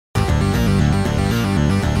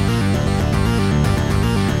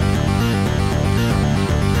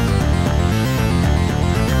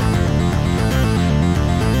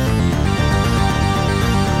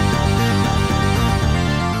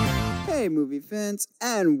Vince,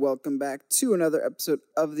 and welcome back to another episode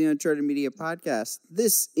of the Uncharted Media Podcast.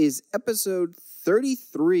 This is episode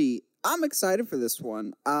 33. I'm excited for this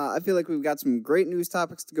one. I feel like we've got some great news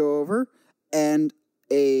topics to go over, and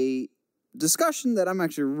a discussion that I'm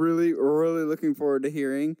actually really looking forward to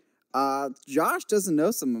hearing. Josh doesn't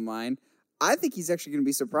know some of mine. I think he's actually going to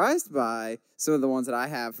be surprised by some of the ones that I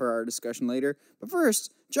have for our discussion later. But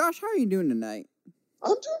first, Josh, how are you doing tonight?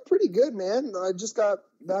 I'm doing pretty good, man. I just got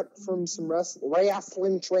back from some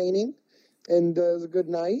wrestling training, and it was a good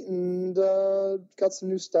night, and got some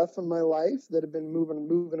new stuff in my life that have been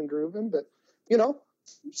moving and grooving. But I'm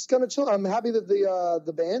just kind of chill. I'm happy that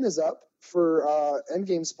the ban is up for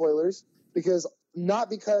Endgame spoilers, not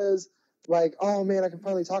because like, oh man, I can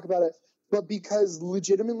finally talk about it, but because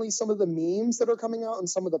legitimately some of the memes that are coming out and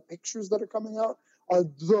some of the pictures that are coming out are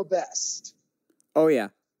the best. Oh yeah.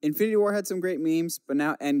 Infinity War had some great memes, but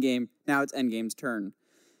now it's Endgame's turn.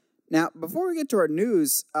 Now, before we get to our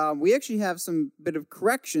news, we actually have some bit of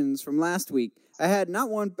corrections from last week. I had not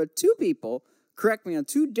one, but two people correct me on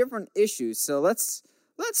two different issues. So let's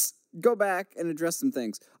go back and address some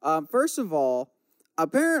things. First of all,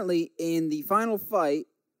 apparently in the final fight,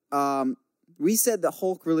 we said that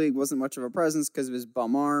Hulk really wasn't much of a presence because of his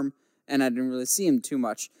bum arm, and I didn't really see him too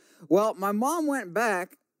much. Well, my mom went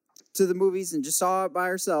back to the movies and just saw it by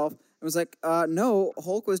herself and was like, no,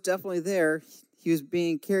 Hulk was definitely there. He was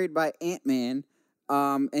being carried by Ant-Man,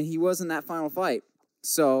 and he was in that final fight.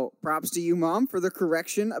 So props to you, Mom, for the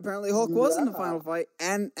correction. Apparently Hulk was in the final fight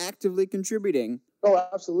and actively contributing. Oh,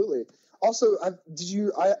 absolutely. Also,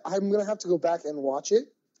 I'm going to have to go back and watch it,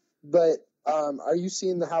 but are you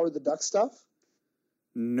seeing the Howard the Duck stuff?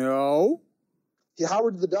 No.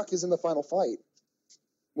 Howard the Duck is in the final fight.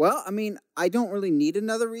 Well, I mean, I don't really need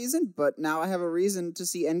another reason, but now I have a reason to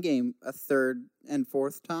see Endgame a third and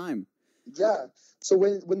fourth time. Yeah. So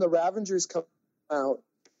when the Ravengers come out,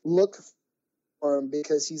 look for him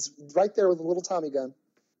because he's right there with a little Tommy gun.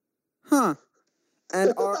 Huh.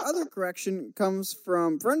 And our other correction comes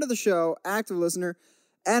from friend of the show, active listener,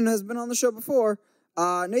 and has been on the show before,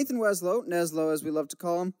 Nathan Neslo, as we love to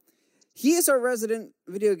call him. He is our resident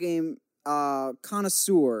video game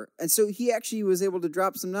connoisseur, and so he actually was able to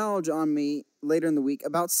drop some knowledge on me later in the week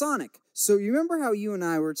about Sonic. So you remember how you and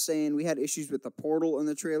I were saying we had they with the portal in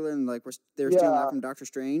the trailer, and like they were stealing that from Doctor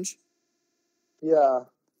Strange? Yeah.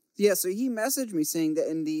 Yeah, so he messaged me saying that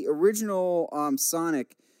in the original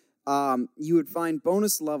Sonic, you would find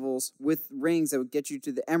bonus levels with rings that would get you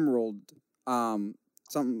to the Emerald,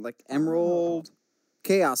 something like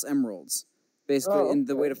Chaos Emeralds. Basically, and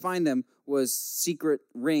the way to find them was secret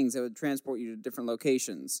rings that would transport you to different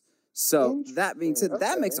locations. So, that being said,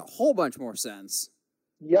 that makes a whole bunch more sense.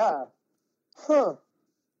 Yeah. Huh.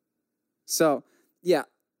 So, yeah,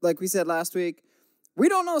 like we said last week, we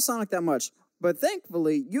don't know Sonic that much, but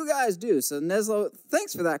thankfully, you guys do. So, Neslo,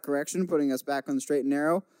 thanks for that correction, putting us back on the straight and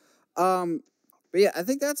narrow. But yeah, I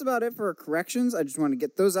think that's about it for corrections. I just want to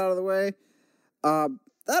get those out of the way.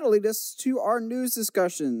 That'll lead us to our news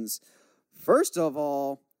discussions. First of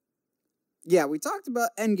all, yeah, we talked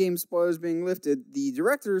about Endgame spoilers being lifted. The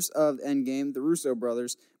directors of Endgame, the Russo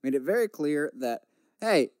brothers, made it very clear that,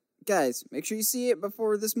 hey, guys, make sure you see it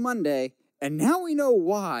before this Monday. And now we know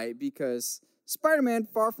why, because Spider-Man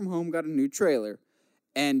Far From Home got a new trailer.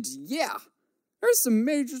 And yeah, there's some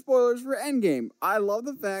major spoilers for Endgame. I love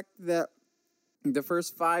the fact that the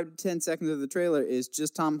first 5 to 10 seconds of the trailer is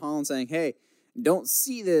just Tom Holland saying, hey, don't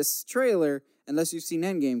see this trailer unless you've seen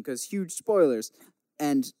Endgame, because huge spoilers.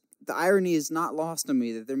 And the irony is not lost on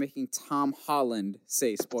me that they're making Tom Holland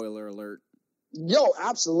say spoiler alert. Yo,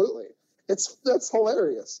 absolutely. That's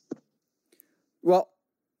hilarious. Well,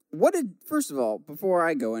 first of all, before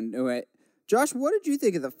I go into it, Josh, what did you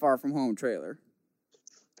think of the Far From Home trailer?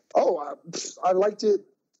 Oh, I liked it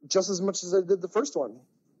just as much as I did the first one.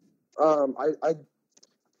 There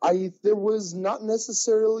was not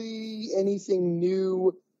necessarily anything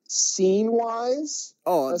new scene-wise.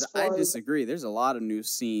 Oh, I disagree. There's a lot of new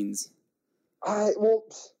scenes.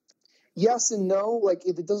 Yes and no. Like,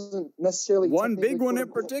 it doesn't necessarily... One big one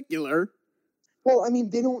in particular. Well, I mean,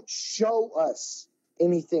 they don't show us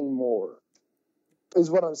anything more,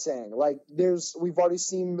 is what I'm saying. Like, we've already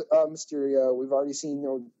seen Mysterio. We've already seen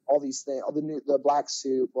all these things, the black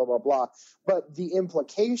suit, blah, blah, blah. But the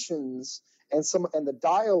implications and the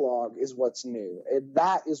dialogue is what's new. And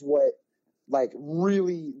that is what, like,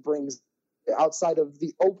 really brings outside of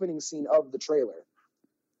the opening scene of the trailer.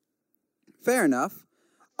 Fair enough.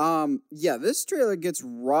 Yeah, this trailer gets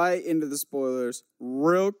right into the spoilers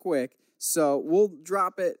real quick. So we'll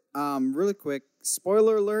drop it really quick.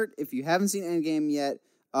 Spoiler alert, if you haven't seen Endgame yet,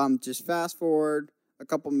 just fast forward a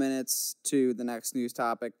couple minutes to the next news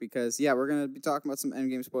topic because, we're going to be talking about some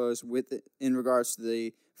Endgame spoilers in regards to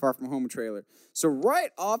the Far From Home trailer. So right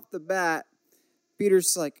off the bat,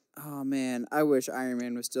 Peter's like, oh, man, I wish Iron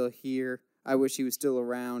Man was still here. I wish he was still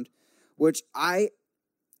around, which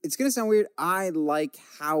it's going to sound weird. I like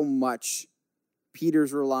how much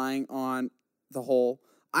Peter's relying on the whole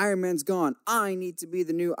Iron Man's gone. I need to be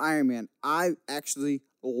the new Iron Man. I actually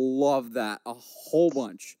love that a whole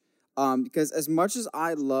bunch. Because as much as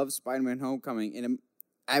I love Spider-Man Homecoming, and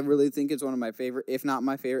I really think it's one of my favorite, if not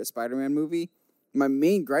my favorite Spider-Man movie, my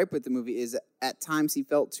main gripe with the movie is that at times he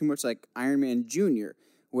felt too much like Iron Man Jr.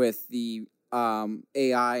 with the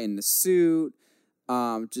AI in the suit,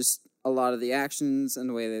 just a lot of the actions and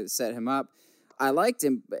the way that it set him up. I liked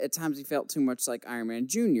him, but at times he felt too much like Iron Man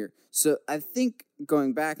Jr. So I think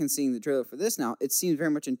going back and seeing the trailer for this now, it seems very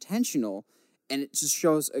much intentional, and it just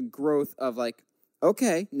shows a growth of like,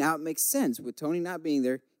 okay, now it makes sense. With Tony not being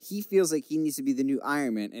there, he feels like he needs to be the new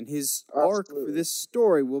Iron Man, and his arc for this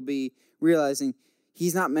story will be realizing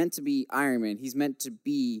he's not meant to be Iron Man. He's meant to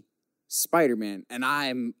be Spider-Man, and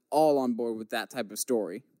I'm all on board with that type of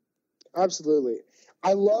story. Absolutely.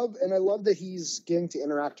 I love that he's getting to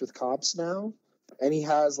interact with cops now, and he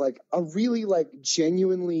has like a really like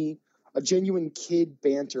genuine kid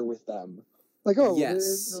banter with them. Like, oh,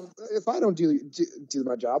 yes. If I don't do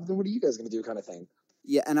my job, then what are you guys going to do, kind of thing.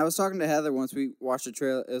 Yeah, and I was talking to Heather once we watched the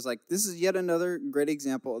trailer. It was like, this is yet another great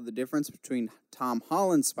example of the difference between Tom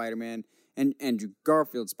Holland's Spider-Man and Andrew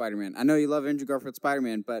Garfield's Spider-Man. I know you love Andrew Garfield's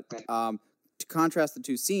Spider-Man, but to contrast the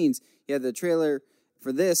two scenes, the trailer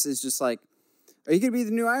for this is just like, are you going to be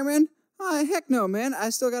the new Iron Man? Oh, heck no, man. I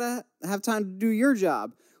still got to have time to do your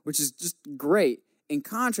job, which is just great. In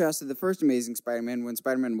contrast to the first Amazing Spider-Man, when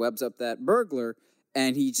Spider-Man webs up that burglar,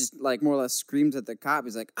 and he just, like, more or less screams at the cop.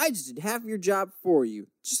 He's like, I just did half your job for you.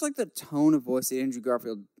 Just like the tone of voice that Andrew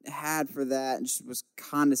Garfield had for that, and just was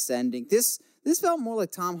condescending. This felt more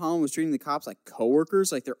like Tom Holland was treating the cops like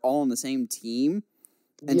coworkers, like they're all on the same team.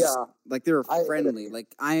 And just, like, they're friendly.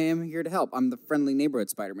 Like, I am here to help. I'm the friendly neighborhood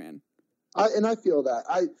Spider-Man. I feel that.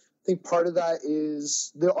 I think part of that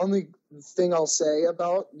is the only thing I'll say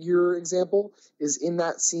about your example is in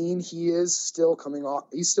that scene, he is still coming off.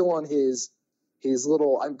 He's still on his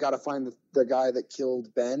little, I've got to find the guy that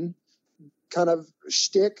killed Ben kind of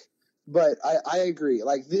shtick. But I agree.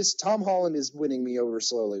 Like this, Tom Holland is winning me over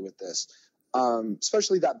slowly with this,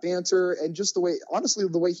 especially that banter and just the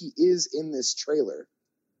way he is in this trailer.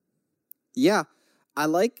 Yeah, I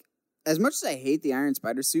like, as much as I hate the Iron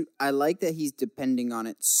Spider suit, I like that he's depending on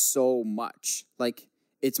it so much. Like,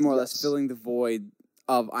 it's more or less filling the void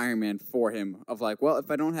of Iron Man for him. Of like, well, if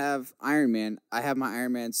I don't have Iron Man, I have my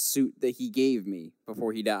Iron Man suit that he gave me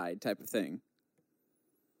before he died type of thing.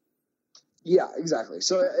 Yeah, exactly.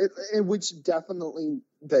 So, which definitely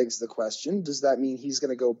begs the question, does that mean he's going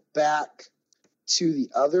to go back to the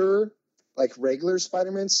other, like, regular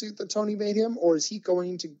Spider-Man suit that Tony made him? Or is he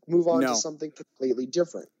going to move on to something completely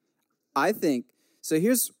different? I think, so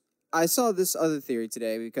I saw this other theory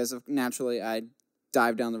today because of, naturally, I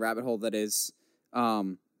dive down the rabbit hole that is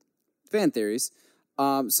fan theories.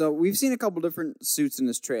 So we've seen a couple different suits in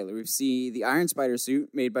this trailer. We see the Iron Spider suit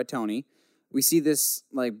made by Tony. We see this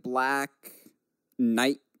like black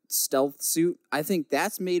night stealth suit. I think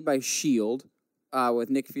that's made by S.H.I.E.L.D. With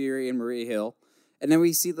Nick Fury and Maria Hill. And then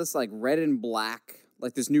we see this like red and black,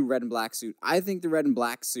 like this new red and black suit. I think the red and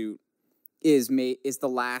black suit is the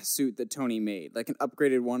last suit that Tony made, like an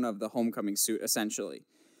upgraded one of the Homecoming suit, essentially.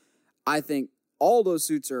 I think all those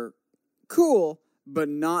suits are cool, but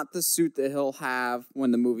not the suit that he'll have when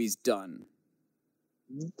the movie's done.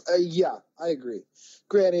 Yeah, I agree.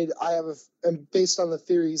 Granted, and based on the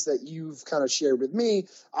theories that you've kind of shared with me,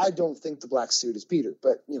 I don't think the black suit is Peter,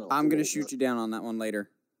 but, you know. I'm going to shoot you down on that one later.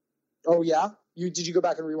 Oh, yeah? Did you go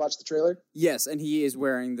back and rewatch the trailer? Yes, and he is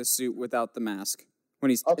wearing the suit without the mask when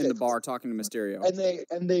he's in the bar talking to Mysterio.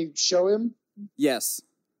 And they show him? Yes.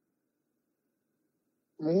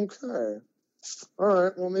 Okay. All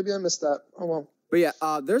right, well, maybe I missed that. Oh, well. But yeah,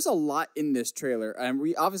 there's a lot in this trailer, and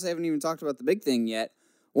we obviously haven't even talked about the big thing yet.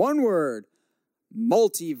 One word,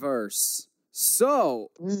 multiverse.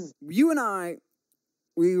 So, you and I,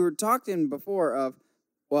 we were talking before of,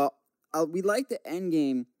 well, we like the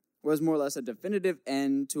Endgame was more or less a definitive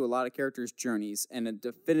end to a lot of characters' journeys and a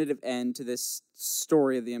definitive end to this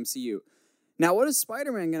story of the MCU. Now, what is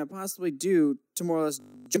Spider-Man going to possibly do to more or less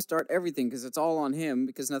jumpstart everything, because it's all on him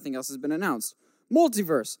because nothing else has been announced?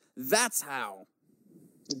 Multiverse. That's how.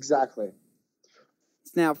 Exactly.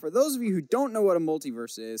 Now, for those of you who don't know what a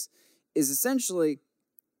multiverse is essentially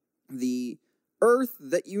the Earth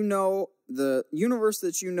that you know, the universe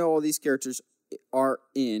that you know all these characters are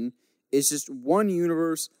in is just one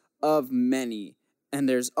universe of many. And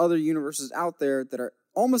there's other universes out there that are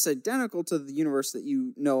almost identical to the universe that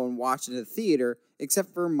you know and watch in the theater,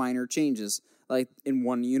 except for minor changes. Like in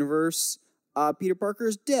one universe, Peter Parker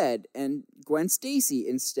is dead, and Gwen Stacy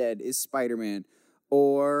instead is Spider-Man.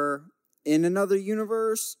 Or in another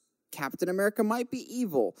universe, Captain America might be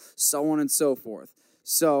evil, so on and so forth.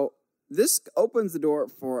 So this opens the door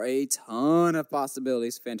for a ton of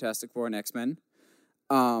possibilities, Fantastic Four and X-Men.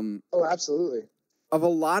 Oh, absolutely. Of a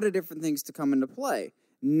lot of different things to come into play.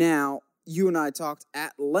 Now, you and I talked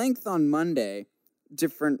at length on Monday,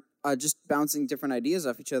 just bouncing different ideas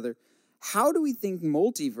off each other. How do we think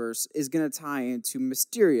multiverse is going to tie into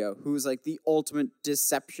Mysterio, who's like the ultimate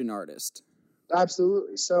deception artist?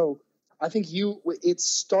 Absolutely. So I think it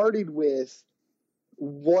started with,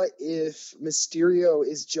 what if Mysterio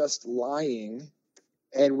is just lying,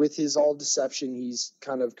 and with his all deception, he's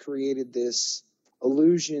kind of created this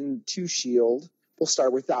illusion to S.H.I.E.L.D. We'll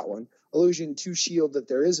start with that one. Illusion to S.H.I.E.L.D. that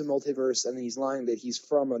there is a multiverse, and he's lying that he's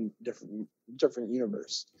from a different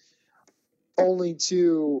universe. Only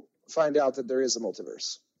to find out that there is a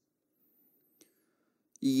multiverse.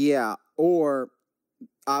 Yeah, or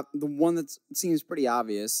the one that seems pretty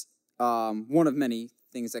obvious, one of many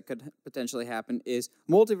things that could potentially happen is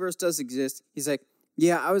multiverse does exist. He's like,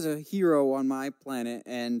 yeah, I was a hero on my planet,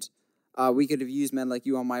 and we could have used men like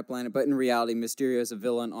you on my planet, but in reality, Mysterio is a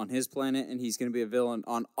villain on his planet, and he's going to be a villain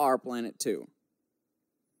on our planet too.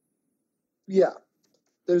 Yeah,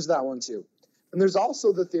 there's that one too. And there's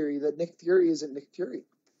also the theory that Nick Fury isn't Nick Fury.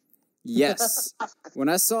 Yes. When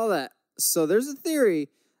I saw that, so there's a theory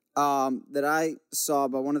that I saw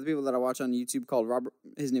by one of the people that I watch on YouTube called Robert.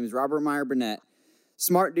 His name is Robert Meyer Burnett.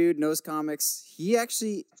 Smart dude, knows comics. He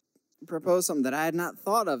actually proposed something that I had not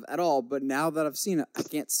thought of at all, but now that I've seen it, I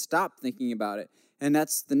can't stop thinking about it. And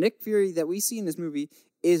that's the Nick Fury that we see in this movie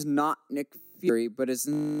is not Nick Fury, but is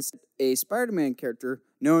a Spider-Man character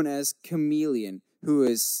known as Chameleon, who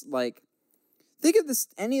is like, think of this,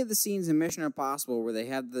 any of the scenes in Mission Impossible where they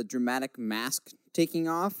have the dramatic mask taking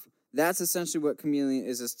off. That's essentially what Chameleon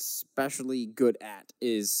is especially good at,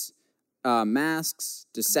 is masks,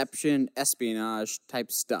 deception, espionage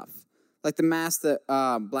type stuff. Like the mask that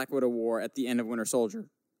Black Widow wore at the end of Winter Soldier.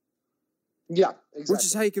 Yeah, exactly. Which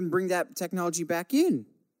is how you can bring that technology back in.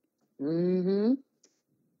 Mm-hmm.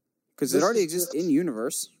 Because it already exists in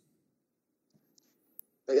universe.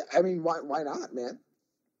 I mean, why not, man?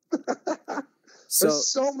 There's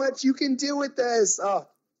so much you can do with this. Oh.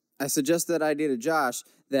 I suggest that idea to Josh,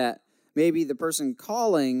 that maybe the person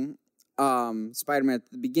calling Spider-Man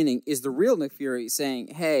at the beginning is the real Nick Fury saying,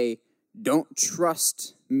 hey, don't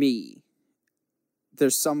trust me.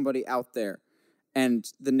 There's somebody out there. And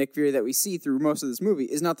the Nick Fury that we see through most of this movie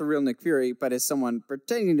is not the real Nick Fury, but is someone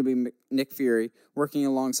pretending to be Nick Fury working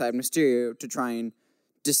alongside Mysterio to try and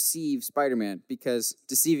deceive Spider-Man, because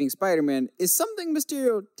deceiving Spider-Man is something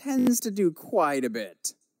Mysterio tends to do quite a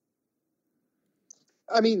bit.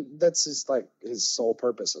 I mean, that's his sole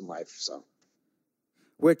purpose in life, so.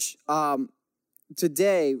 Which,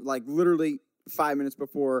 today, like literally 5 minutes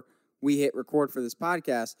before we hit record for this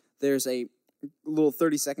podcast, there's a little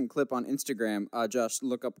 30-second clip on Instagram. Josh,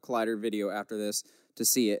 look up Collider video after this to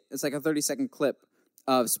see it. It's like a 30-second clip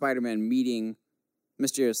of Spider-Man meeting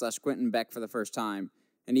Mysterio/Quentin Beck for the first time,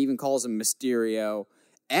 and he even calls him Mysterio.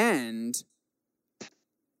 And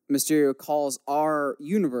Mysterio calls our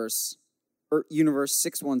universe, Universe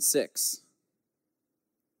 616.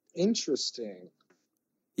 Interesting.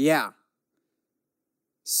 Yeah.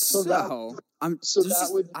 I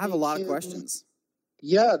have a lot of questions.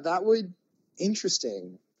 Yeah, that would.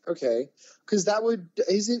 Interesting. Okay. Because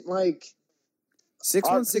isn't like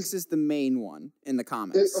 616 is the main one in the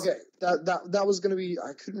comics. Okay. That was going to be,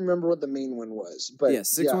 I couldn't remember what the main one was, but yes,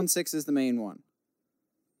 616 is the main one.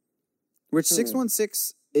 Which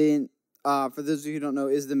 616 in for those of you who don't know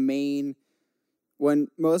is the main. When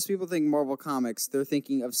most people think Marvel Comics, they're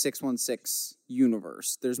thinking of 616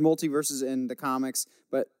 universe. There's multiverses in the comics,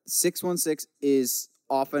 but 616 is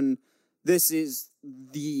often, this is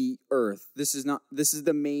the Earth. This is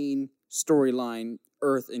the main storyline,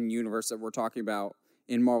 Earth and universe that we're talking about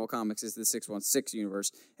in Marvel Comics is the 616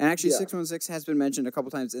 universe. And actually 616 has been mentioned a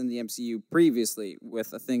couple times in the MCU previously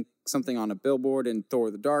with, I think, something on a billboard in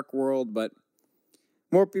Thor the Dark World, but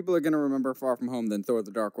more people are going to remember Far From Home than Thor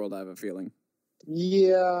the Dark World, I have a feeling.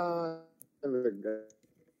 Yeah.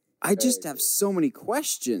 I just have so many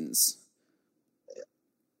questions.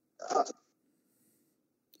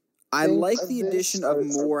 I like the addition of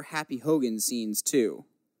more Happy Hogan scenes, too.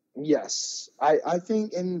 Yes. I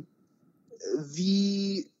think, and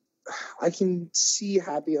can see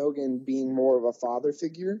Happy Hogan being more of a father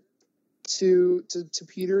figure to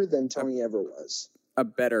Peter than Tony ever was. A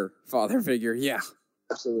better father figure, yeah.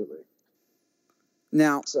 Absolutely.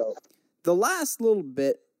 Now, So the last little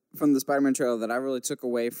bit from the Spider-Man trailer that I really took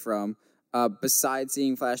away from, besides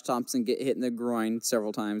seeing Flash Thompson get hit in the groin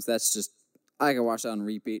several times, that's just, I can watch that on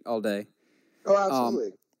repeat all day. Oh,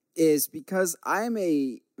 absolutely. Is because I am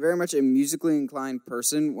very much a musically inclined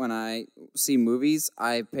person. When I see movies,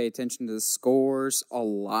 I pay attention to the scores a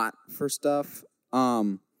lot for stuff.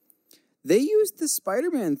 They used the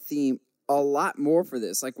Spider-Man theme a lot more for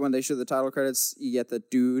this. Like when they show the title credits, you get the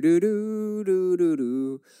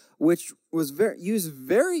do-do-do-do-do-do, which was used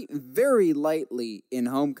very, very lightly in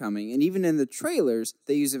Homecoming. And even in the trailers,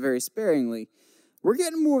 they use it very sparingly. We're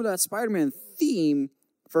getting more of that Spider-Man theme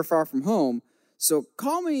for Far From Home. So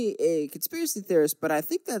call me a conspiracy theorist, but I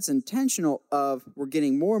think that's intentional we're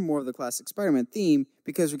getting more and more of the classic Spider-Man theme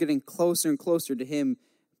because we're getting closer and closer to him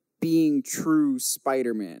being true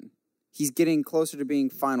Spider-Man. He's getting closer to being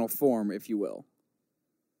final form, if you will.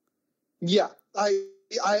 Yeah, I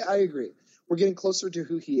agree. We're getting closer to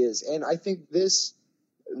who he is. And I think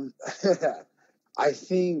I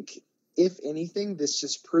think, if anything, this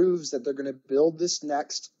just proves that they're going to build this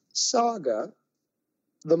next saga,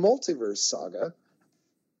 the multiverse saga,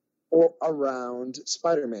 or around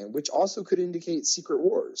Spider-Man, which also could indicate Secret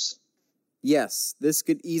Wars. Yes, this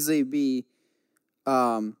could easily be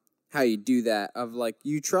how you do that, of like,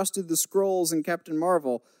 you trusted the Skrulls and Captain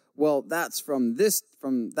Marvel. Well, that's from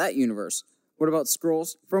that universe. What about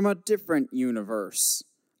Skrulls from a different universe?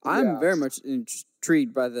 I'm very much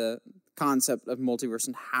intrigued by the concept of multiverse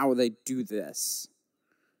and how they do this.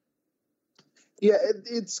 Yeah,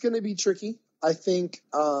 it's going to be tricky. I think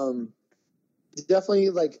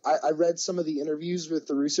definitely, like, I read some of the interviews with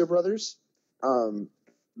the Russo brothers.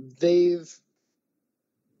 They've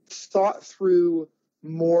thought through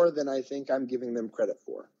more than I think I'm giving them credit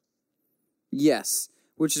for. Yes,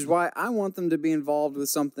 which is why I want them to be involved with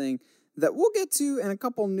something that we'll get to in a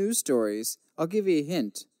couple news stories. I'll give you a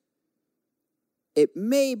hint. It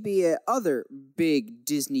may be a other big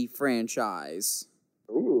Disney franchise.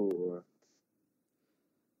 Ooh.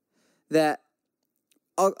 That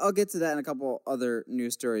I'll get to that in a couple other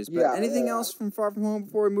news stories. But anything else from Far From Home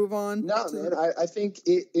before we move on? No, man. I think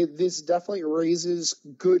this definitely raises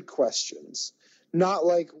good questions. Not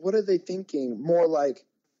like, what are they thinking? More like,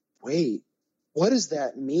 wait, what does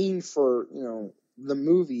that mean for, the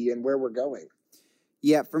movie and where we're going?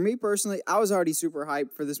 Yeah, for me personally, I was already super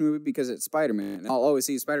hyped for this movie because it's Spider-Man. I'll always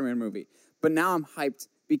see a Spider-Man movie. But now I'm hyped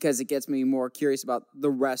because it gets me more curious about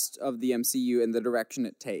the rest of the MCU and the direction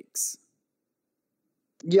it takes.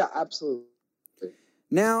 Yeah, absolutely.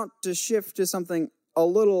 Now, to shift to something a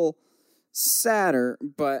little sadder,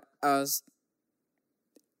 but I was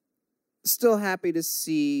still happy to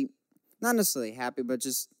see, not necessarily happy, but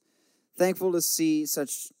just thankful to see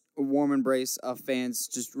such a warm embrace of fans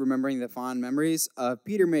just remembering the fond memories of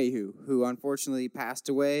Peter Mayhew, who unfortunately passed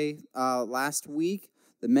away last week.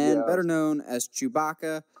 The man better known as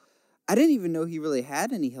Chewbacca. I didn't even know he really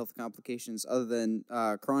had any health complications other than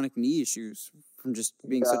chronic knee issues from just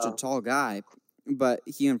being such a tall guy. But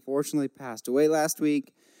he unfortunately passed away last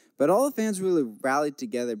week. But all the fans really rallied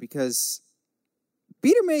together because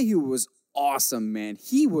Peter Mayhew was awesome, man.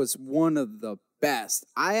 He was one of the best.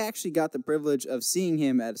 I actually got the privilege of seeing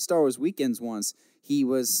him at Star Wars Weekends once. He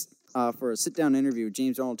was for a sit-down interview with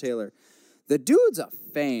James Arnold Taylor. The dude's a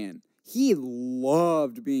fan. He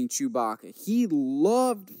loved being Chewbacca. He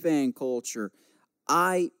loved fan culture.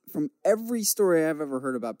 From every story I've ever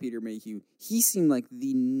heard about Peter Mayhew, he seemed like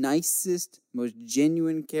the nicest, most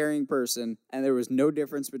genuine, caring person, and there was no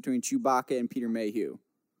difference between Chewbacca and Peter Mayhew.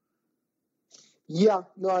 Yeah,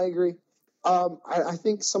 no, I agree. I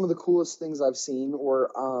think some of the coolest things I've seen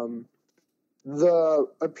were the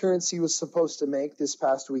appearance he was supposed to make this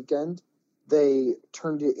past weekend. They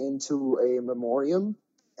turned it into a memoriam,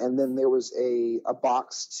 and then there was a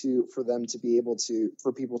box for people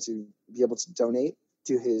to be able to donate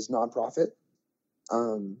to his nonprofit.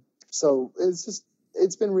 So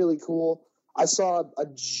it's been really cool. I saw a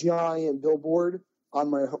giant billboard on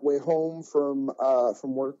my way home from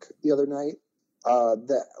work the other night.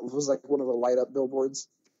 That was like one of the light up billboards,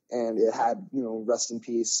 and it had, rest in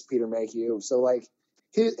peace, Peter Mayhew. So like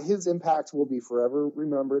his impact will be forever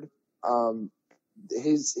remembered.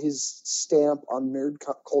 His stamp on nerd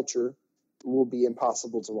culture will be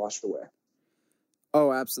impossible to wash away.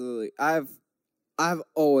 Oh, absolutely. I've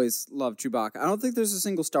always loved Chewbacca. I don't think there's a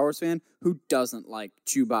single Star Wars fan who doesn't like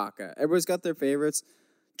Chewbacca. Everybody's got their favorites.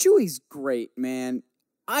 Chewie's great, man.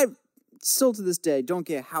 still to this day don't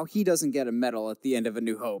get how he doesn't get a medal at the end of A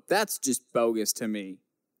New Hope. That's just bogus to me.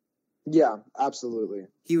 Yeah, absolutely.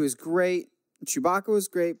 He was great. Chewbacca was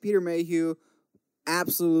great. Peter Mayhew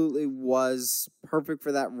absolutely was perfect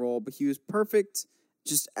for that role, but he was perfect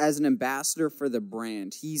just as an ambassador for the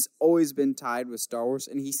brand. He's always been tied with Star Wars,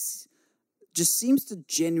 and he just seems to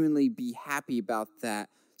genuinely be happy about that.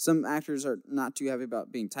 Some actors are not too happy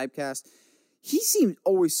about being typecast. He seemed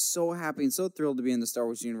always so happy and so thrilled to be in the Star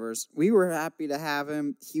Wars universe. We were happy to have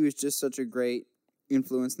him. He was just such a great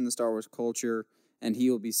influence in the Star Wars culture, and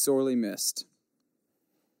he will be sorely missed.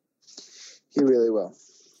 He really will.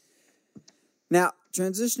 Now,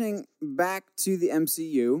 transitioning back to the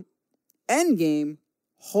MCU, Endgame,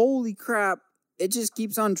 holy crap, it just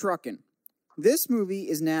keeps on trucking. This movie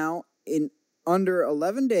is now in under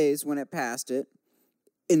 11 days when it passed it.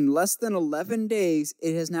 In less than 11 days,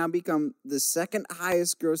 it has now become the second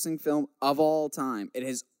highest grossing film of all time. It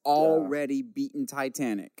has already beaten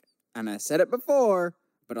Titanic. And I said it before,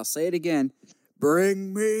 but I'll say it again.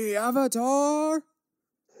 Bring me Avatar!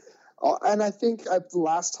 And I think the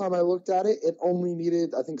last time I looked at it, it only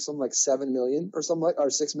needed, I think, something like 7 million or something or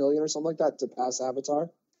 6 million or something like that to pass Avatar.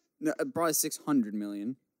 No, probably 600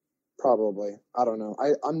 million. Probably. I don't know.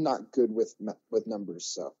 I'm not good with numbers,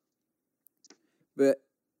 so. But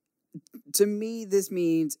to me, this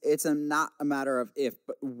means it's not a matter of if,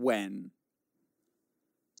 but when.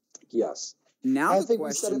 Yes. Now I think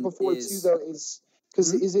we said it before too, though. Is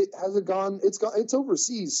because has it gone? It's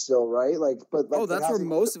overseas still, right? But that's where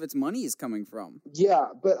most of its money is coming from. Yeah,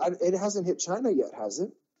 but it hasn't hit China yet, has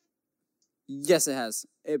it? Yes, it has.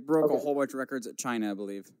 It broke a whole bunch of records at China, I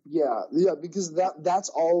believe. Yeah, because that's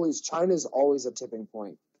always China's always a tipping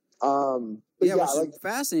point. Which is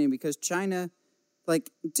fascinating because China,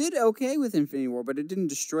 did okay with Infinity War, but it didn't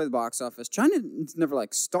destroy the box office. China's never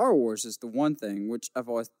liked Star Wars is the one thing, which I've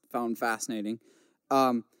always found fascinating.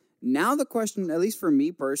 Now the question, at least for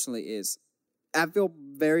me personally, is I feel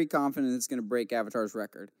very confident it's going to break Avatar's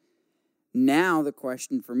record. Now the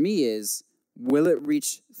question for me is, will it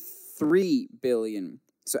reach 3 billion?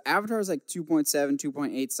 So Avatar's like 2.7,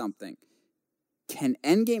 2.8 something. Can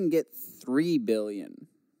Endgame get 3 billion?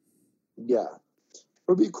 Yeah. It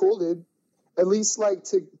would be cool, dude. At least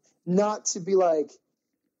not to be like,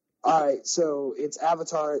 all right, so it's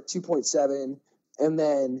Avatar at 2.7 and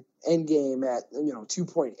then Endgame at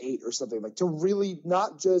 2.8 or something, to really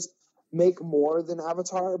not just make more than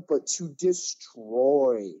Avatar, but to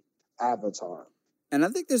destroy Avatar. And I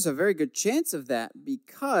think there's a very good chance of that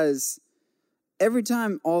because every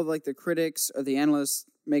time all the critics or the analysts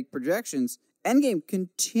make projections, Endgame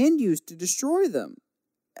continues to destroy them.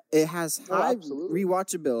 It has high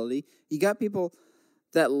rewatchability. You got people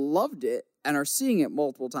that loved it and are seeing it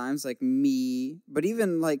multiple times, like me. But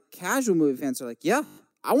even casual movie fans are like, yeah,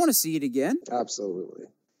 I want to see it again. Absolutely.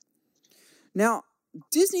 Now,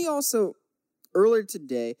 Disney also, earlier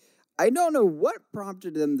today, I don't know what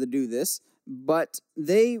prompted them to do this, but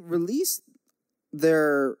they released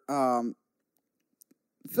their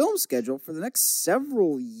film schedule for the next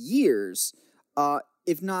several years,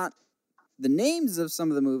 if not the names of some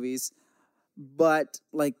of the movies, but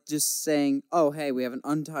just saying, oh, hey, we have an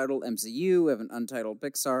untitled MCU, we have an untitled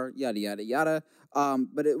Pixar, yada, yada, yada.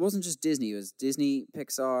 But it wasn't just Disney. It was Disney,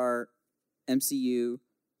 Pixar, MCU,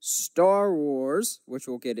 Star Wars, which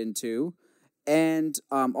we'll get into, and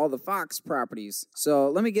all the Fox properties. So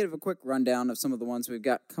let me give a quick rundown of some of the ones we've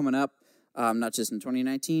got coming up, not just in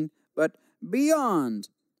 2019, but beyond.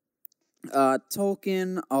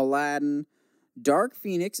 Tolkien, Aladdin, Dark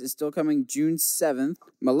Phoenix is still coming June 7th.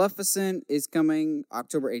 Maleficent is coming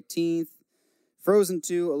October 18th. Frozen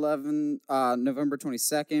 2, November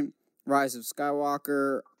 22nd. Rise of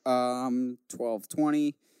Skywalker,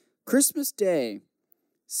 12/20. Christmas Day,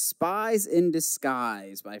 Spies in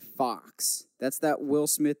Disguise by Fox. That's that Will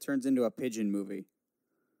Smith turns into a pigeon movie.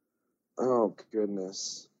 Oh,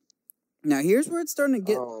 goodness. Now, here's where it's starting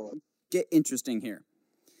to get interesting here.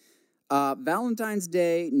 Valentine's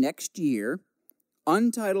Day next year,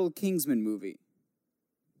 untitled Kingsman movie.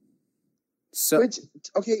 So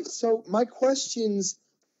my questions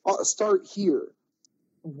start here.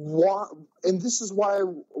 Why? And this is why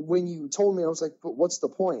when you told me, I was like, but what's the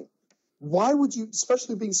point? Why would you,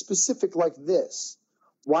 especially being specific like this,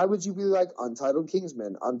 why would you be like untitled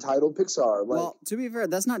Kingsman, untitled Pixar? Well, to be fair,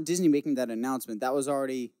 that's not Disney making that announcement. That was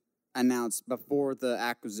already announced before the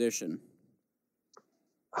acquisition.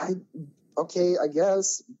 I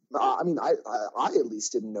guess. I mean, I at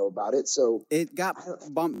least didn't know about it, so it got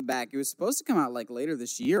bumped back. It was supposed to come out later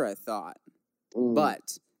this year, I thought,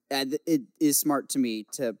 but it is smart to me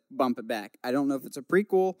to bump it back. I don't know if it's a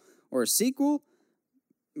prequel or a sequel,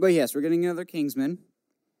 But yes, we're getting another Kingsman.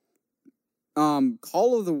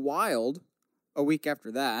 Call of the Wild a week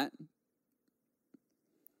after that.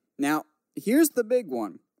 Now, here's the big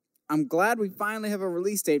one. I'm glad we finally have a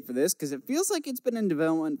release date for this because it feels like it's been in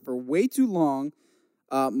development for way too long.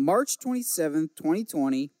 March 27th,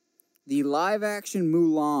 2020, the live-action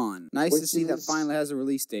Mulan. Nice to see that finally has a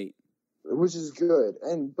release date. Which is good.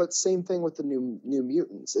 But same thing with the New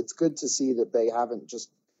Mutants. It's good to see that they haven't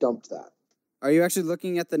just dumped that. Are you actually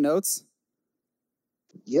looking at the notes?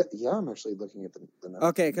 Yeah, I'm actually looking at the notes.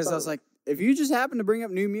 Okay, because I was like, if you just happen to bring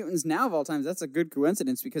up New Mutants now of all times, that's a good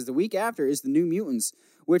coincidence because the week after is the New Mutants,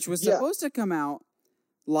 which was supposed to come out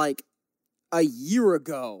like a year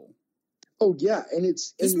ago. Oh, yeah, and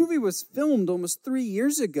this movie was filmed almost 3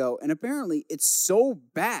 years ago, and apparently it's so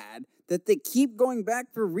bad that they keep going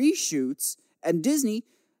back for reshoots, and Disney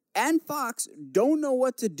and Fox don't know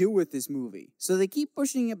what to do with this movie. So they keep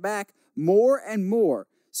pushing it back more and more.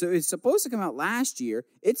 So it's supposed to come out last year.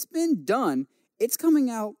 It's been done. It's coming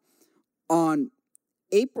out on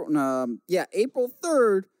April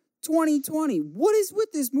 3rd, 2020. What is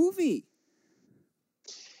with this movie?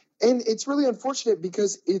 And it's really unfortunate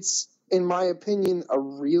because it's, in my opinion, a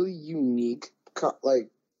really unique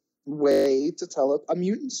way to tell a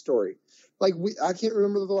mutant story. Like I can't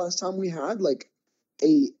remember the last time we had like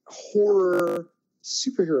a horror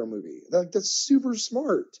superhero movie. Like that's super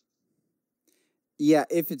smart. Yeah,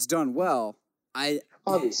 if it's done well.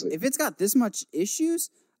 Obviously. If it's got this much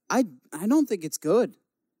issues, I don't think it's good.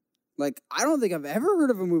 Like, I don't think I've ever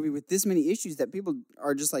heard of a movie with this many issues that people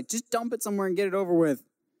are just like, just dump it somewhere and get it over with.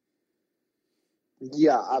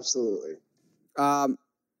 Yeah, absolutely.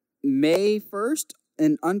 May 1st,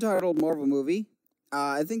 an untitled Marvel movie.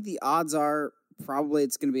 I think the odds are probably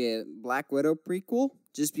it's going to be a Black Widow prequel,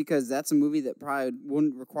 just because that's a movie that probably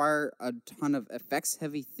wouldn't require a ton of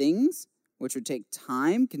effects-heavy things, which would take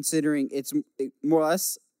time, considering it's more or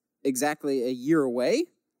less exactly a year away,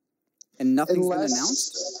 and nothing's been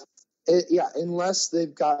announced. Unless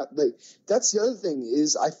they've got that's the other thing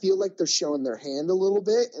is I feel like they're showing their hand a little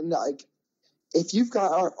bit, and like if you've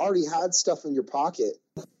got already had stuff in your pocket,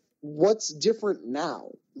 what's different now?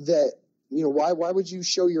 That why would you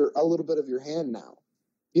show a little bit of your hand now?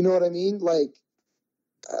 You know what I mean? Like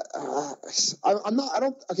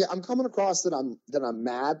I'm coming across that I'm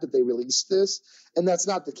mad that they released this, and that's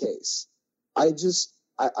not the case.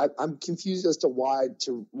 I'm confused as to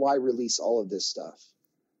why release all of this stuff.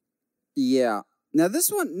 Yeah. Now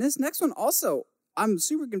this next one also I'm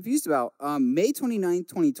super confused about. May 29th,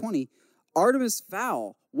 2020, Artemis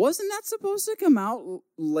Fowl. Wasn't that supposed to come out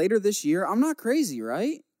later this year? I'm not crazy,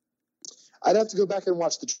 right? I'd have to go back and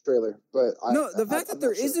watch the trailer, but the fact that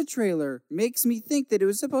there is a trailer makes me think that it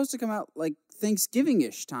was supposed to come out like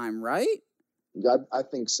Thanksgiving-ish time, right? I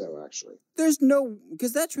think so, actually.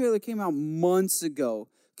 Because that trailer came out months ago,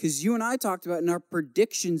 because you and I talked about it in our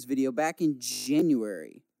predictions video back in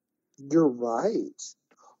January. You're right.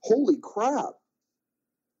 Holy crap.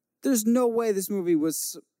 There's no way this movie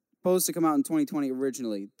was supposed to come out in 2020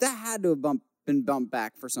 originally. That had to have been bumped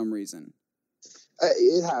back for some reason.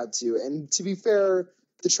 It had to. And to be fair,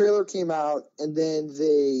 the trailer came out, and then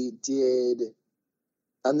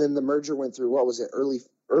and then the merger went through, what was it, early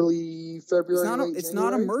February? It's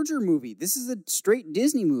not a merger movie. This is a straight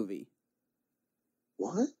Disney movie.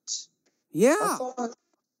 What? Yeah.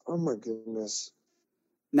 Oh my goodness.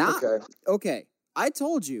 Okay. I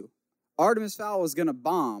told you Artemis Fowl was going to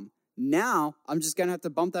bomb. Now, I'm just going to have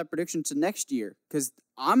to bump that prediction to next year, because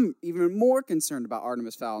I'm even more concerned about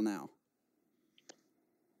Artemis Fowl now.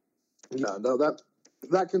 Yeah, no,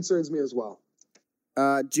 that concerns me as well.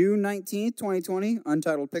 June 19th, 2020,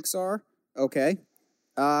 Untitled Pixar. Okay.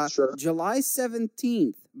 Sure. July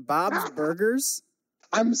 17th, Bob's Burgers.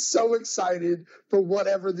 I'm so excited for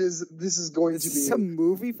whatever this is going to be. Is this a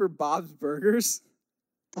movie for Bob's Burgers?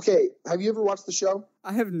 Okay, have you ever watched the show?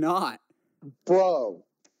 I have not. Bro,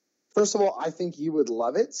 first of all, I think you would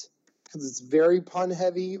love it because it's very pun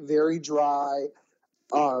heavy, very dry,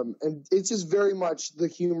 and it's just very much the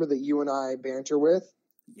humor that you and I banter with.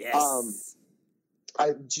 Yes.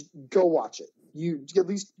 Go watch it. You at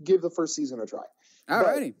least give the first season a try.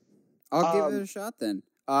 Alrighty, I'll give it a shot then.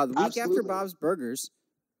 The week after Bob's Burgers,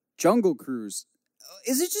 Jungle Cruise.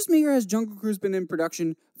 Is it just me, or has Jungle Cruise been in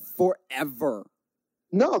production forever?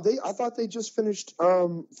 No, I thought they just finished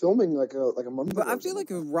filming like a month ago. But I feel like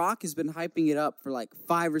The Rock has been hyping it up for like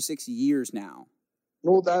 5 or 6 years now.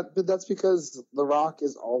 Well, that's because The Rock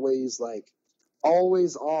is always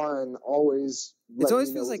on, always. It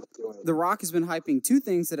always feels like The Rock has been hyping two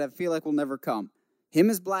things that I feel like will never come: him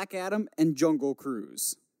as Black Adam and Jungle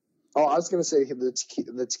Cruise. Oh, I was gonna say the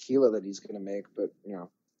tequila that he's gonna make, but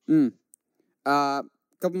A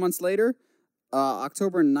couple months later,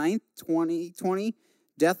 October 9th, 2020,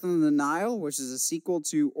 Death on the Nile, which is a sequel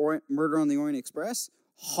to Murder on the Orient Express.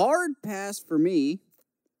 Hard pass for me.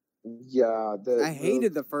 Yeah. I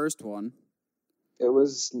hated the first one. It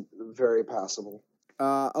was very passable.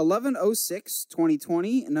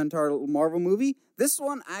 11/06/2020, an untitled Marvel movie. This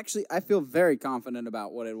one, actually, I feel very confident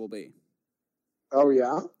about what it will be. Oh,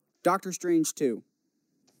 yeah? Doctor Strange 2.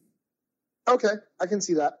 Okay, I can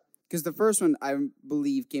see that. Because the first one, I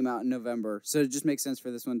believe, came out in November, so it just makes sense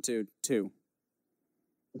for this one, too.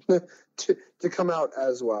 to come out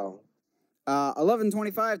as well.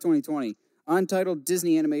 11/25/2020, untitled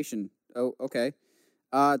Disney animation. Oh, okay.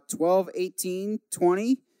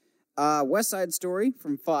 12/18/20, West Side Story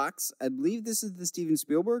from Fox. I believe this is the Steven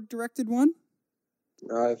Spielberg directed one.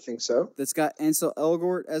 I think so. That's got Ansel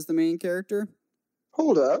Elgort as the main character.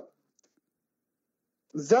 Hold up.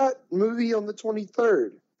 That movie on the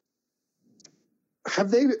 23rd.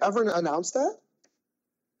 Have they ever announced that?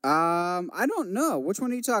 I don't know. Which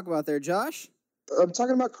one are you talking about there, Josh? I'm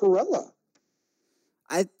talking about Cruella.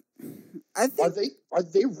 I think Are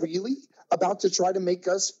they really about to try to make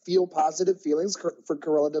us feel positive feelings for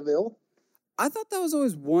Cruella de Vil? I thought that was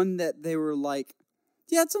always one that they were like,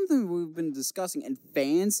 yeah, it's something we've been discussing, and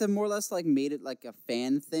fans have more or less like made it like a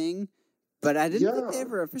fan thing. But I didn't think they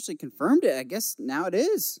ever officially confirmed it. I guess now it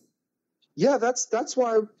is. Yeah, that's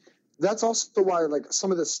why. That's also why like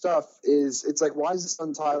some of this stuff is. It's like, why is this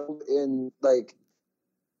untitled? In like,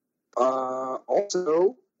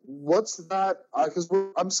 also, what's that? Because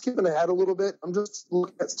I'm skipping ahead a little bit. I'm just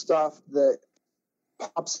looking at stuff that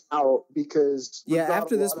pops out because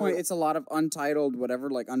after this point, it's a lot of untitled whatever,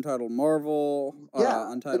 like untitled Marvel,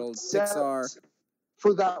 untitled Pixar.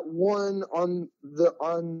 For that one on the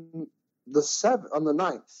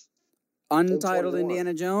 9th. Untitled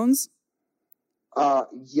Indiana Jones?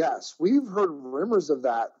 Yes. We've heard rumors of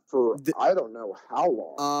that for I don't know how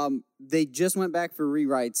long. They just went back for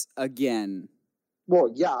rewrites again. Well,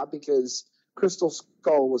 yeah, because Crystal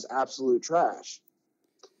Skull was absolute trash.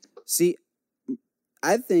 See,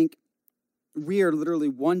 I think we are literally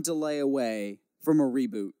one delay away from a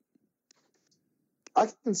reboot. I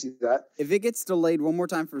can see that. If it gets delayed one more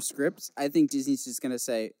time for scripts, I think Disney's just going to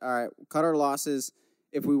say, all right, cut our losses.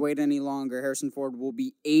 If we wait any longer, Harrison Ford will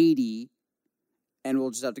be 80, and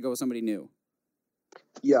we'll just have to go with somebody new.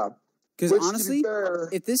 Yeah. Because honestly,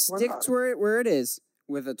 if this sticks where it is,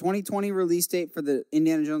 with a 2020 release date for the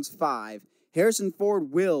Indiana Jones 5, Harrison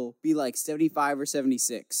Ford will be like 75 or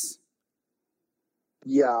 76.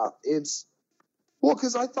 Yeah, it's... Well,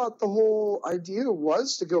 because I thought the whole idea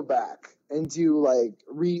was to go back and do like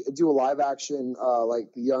do a live action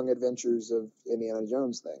like the Young Adventures of Indiana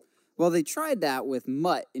Jones thing. Well, they tried that with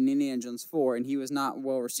Mutt in Indiana Jones 4, and he was not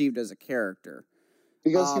well received as a character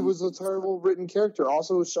because he was a terrible written character.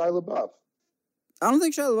 Also, with Shia LaBeouf. I don't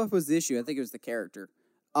think Shia LaBeouf was the issue. I think it was the character.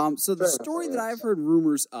 So the story that I've heard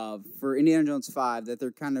rumors of for Indiana Jones 5 that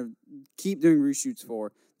they're kind of keep doing reshoots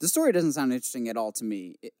for, the story doesn't sound interesting at all to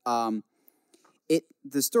me.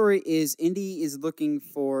 The story is Indy is looking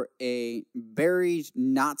for a buried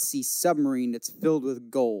Nazi submarine that's filled with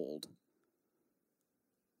gold.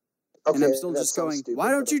 Okay, and I'm still just going, stupid, why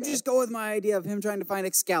don't you just go with my idea of him trying to find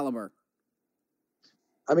Excalibur?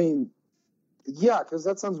 I mean, yeah, because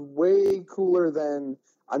that sounds way cooler than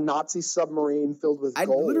a Nazi submarine filled with gold.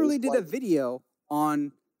 I literally did a video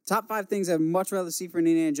on top 5 things I'd much rather see for an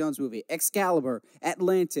Indiana Jones movie. Excalibur,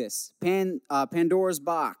 Atlantis, Pandora's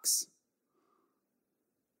Box.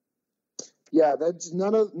 Yeah, that's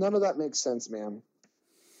none of that makes sense, man.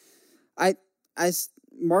 I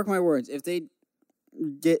mark my words. If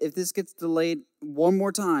this gets delayed one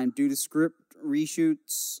more time due to script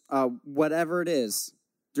reshoots, whatever it is,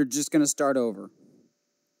 they're just gonna start over.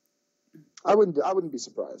 I wouldn't be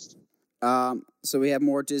surprised. So we have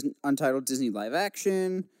more untitled Disney live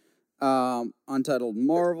action, untitled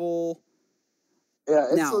Marvel. Yeah,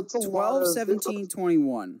 it's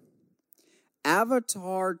 12/17/21.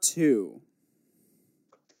 Avatar 2.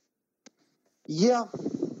 Yeah.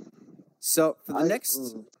 So for the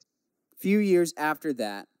next few years after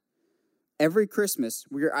that, every Christmas,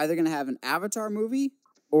 we're either going to have an Avatar movie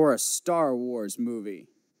or a Star Wars movie.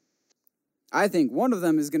 I think one of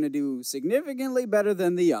them is going to do significantly better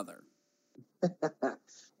than the other.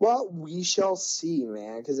 Well, we shall see,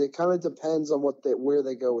 man, because it kind of depends on where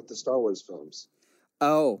they go with the Star Wars films.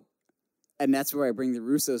 Oh, and that's where I bring the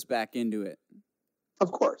Russos back into it.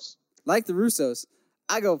 Of course. Like the Russos,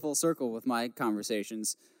 I go full circle with my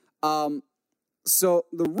conversations. So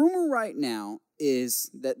the rumor right now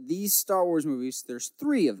is that these Star Wars movies, there's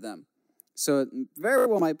 3 of them. So it very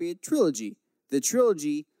well might be a trilogy. The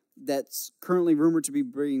trilogy that's currently rumored to be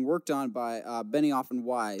being worked on by Benioff and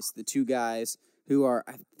Weiss, the two guys who are,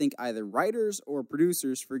 I think, either writers or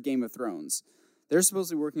producers for Game of Thrones. They're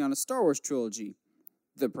supposedly working on a Star Wars trilogy.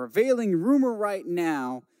 The prevailing rumor right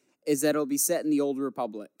now is that it'll be set in the Old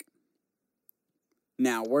Republic.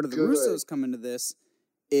 Now, where do the Russos come into this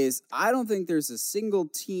is I don't think there's a single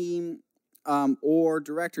team or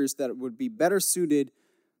directors that would be better suited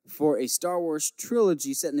for a Star Wars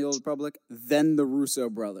trilogy set in the Old Republic than the Russo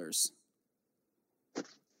brothers.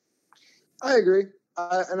 I agree.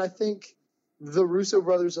 And I think the Russo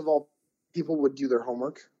brothers, of all people, would do their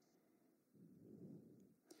homework.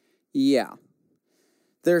 Yeah.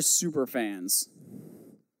 They're super fans.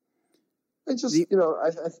 It's just,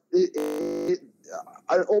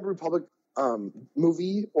 an Old Republic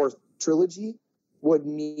movie or trilogy would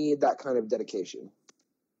need that kind of dedication.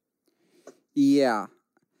 Yeah.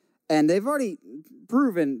 And they've already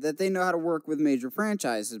proven that they know how to work with major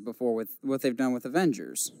franchises before with what they've done with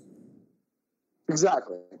Avengers.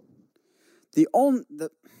 Exactly.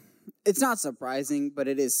 It's not surprising, but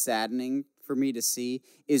it is saddening for me to see,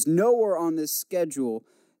 is nowhere on this schedule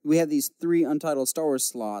we have these 3 untitled Star Wars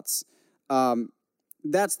slots.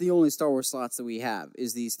 That's the only Star Wars slots that we have,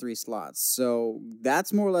 is these 3 slots. So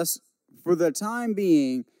that's more or less, for the time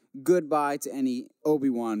being, goodbye to any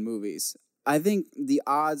Obi-Wan movies. I think the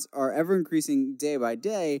odds are ever increasing day by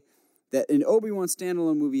day that an Obi-Wan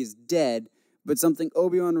standalone movie is dead, but something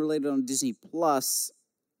Obi-Wan related on Disney Plus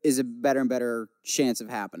is a better and better chance of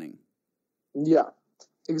happening. Yeah,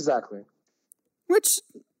 exactly. Which,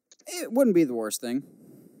 it wouldn't be the worst thing.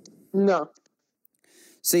 No.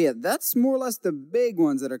 So yeah, that's more or less the big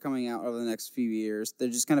ones that are coming out over the next few years. They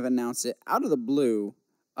just kind of announced it out of the blue.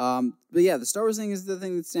 But yeah, the Star Wars thing is the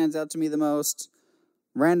thing that stands out to me the most.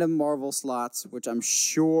 Random Marvel slots, which I'm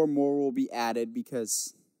sure more will be added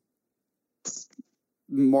because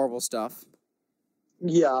Marvel stuff.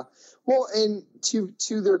 Yeah. Well, and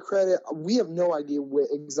to their credit, we have no idea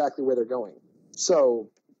exactly where they're going. So.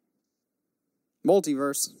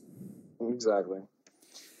 Multiverse. Exactly.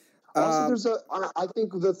 Also, I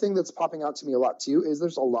think the thing that's popping out to me a lot too is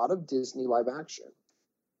there's a lot of Disney live action.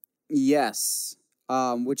 Yes.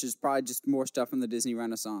 Which is probably just more stuff from the Disney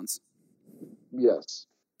Renaissance. Yes.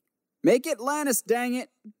 Make it Atlantis, dang it.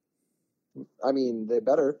 I mean, they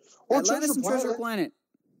better. Or Atlantis and Treasure Planet.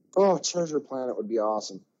 Oh, Treasure Planet would be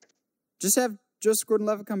awesome. Just have Joseph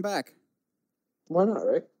Gordon-Levitt come back. Why not,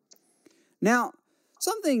 right? Now,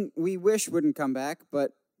 something we wish wouldn't come back,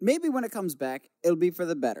 but maybe when it comes back, it'll be for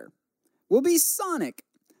the better, will be Sonic.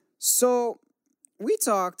 So, we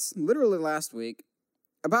talked literally last week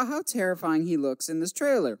about how terrifying he looks in this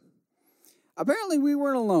trailer. Apparently, we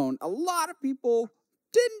weren't alone. A lot of people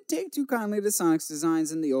didn't take too kindly to Sonic's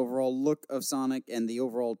designs and the overall look of Sonic and the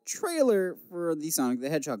overall trailer for the Sonic the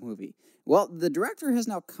Hedgehog movie. Well, the director has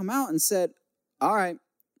now come out and said, all right,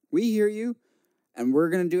 we hear you, and we're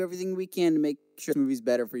going to do everything we can to make sure the movie's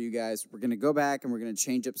better for you guys. We're going to go back and we're going to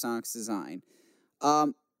change up Sonic's design.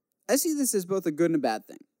 I see this as both a good and a bad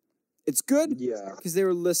thing. It's good because they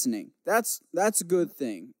were listening. That's a good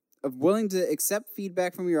thing. Of willing to accept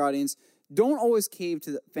feedback from your audience. Don't always cave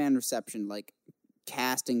to the fan reception, like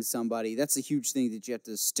casting somebody. That's a huge thing that you have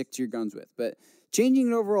to stick to your guns with. But changing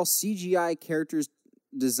an overall CGI character's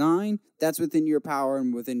design, that's within your power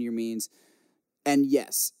and within your means. And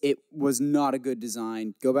yes, it was not a good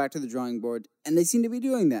design. Go back to the drawing board. And they seem to be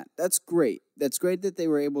doing that. That's great. That's great that they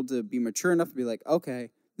were able to be mature enough to be like, okay,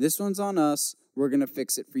 this one's on us. We're going to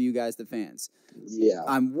fix it for you guys, the fans. Yeah.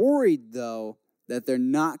 I'm worried, though, that they're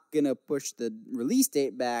not going to push the release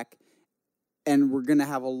date back, and we're going to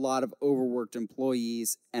have a lot of overworked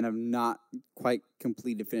employees and a not quite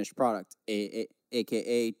completed finished product,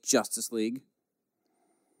 a.k.a. Justice League.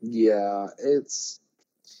 Yeah,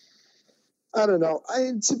 I don't know.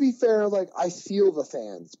 To be fair, I feel the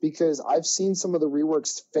fans because I've seen some of the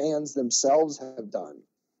reworks fans themselves have done.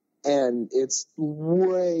 And it's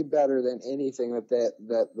way better than anything that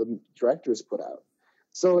the directors put out.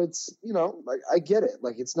 So it's, I get it.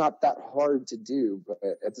 It's not that hard to do, but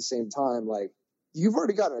at the same time, you've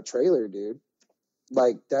already gotten a trailer, dude.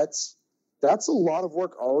 That's a lot of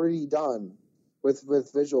work already done with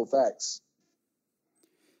visual effects.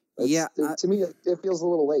 To me, it feels a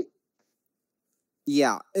little late.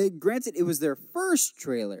 Yeah. Granted, it was their first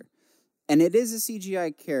trailer, and it is a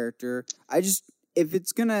CGI character. If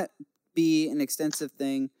it's going to be an extensive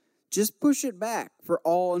thing, just push it back for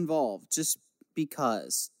all involved, just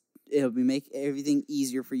because it'll make everything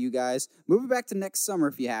easier for you guys. Move it back to next summer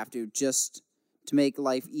if you have to, just to make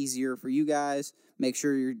life easier for you guys. Make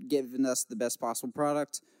sure you're giving us the best possible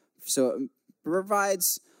product so it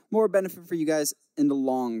provides more benefit for you guys in the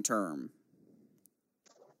long term.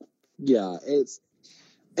 Yeah,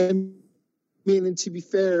 and to be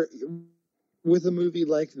fair, with a movie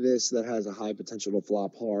like this that has a high potential to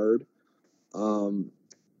flop hard,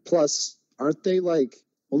 plus, aren't they like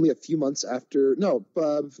only a few months after? No,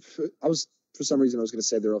 for some reason I was going to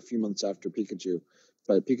say they're a few months after Pikachu,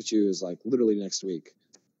 but Pikachu is like literally next week.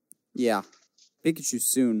 Yeah, Pikachu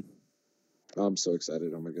soon. I'm so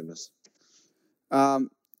excited! Oh my goodness.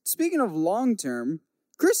 Speaking of long term,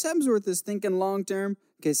 Chris Hemsworth is thinking long term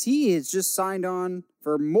because he has just signed on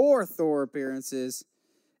for more Thor appearances.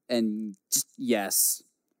 And yes,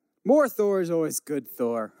 more Thor is always good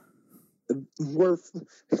Thor. We're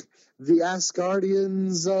the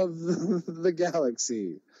Asgardians of the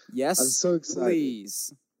galaxy. Yes, I'm so excited.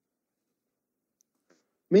 Please.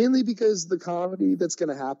 Mainly because the comedy that's going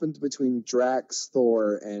to happen between Drax,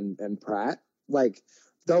 Thor, and Pratt, like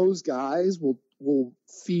those guys will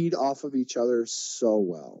feed off of each other so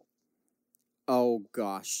well. Oh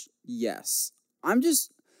gosh, yes.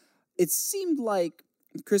 It seemed like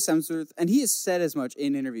Chris Hemsworth, and he has said as much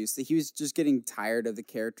in interviews, that he was just getting tired of the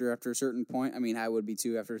character after a certain point. I mean, I would be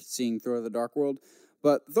too after seeing Thor: The Dark World.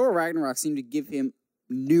 But Thor Ragnarok seemed to give him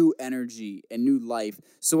new energy and new life.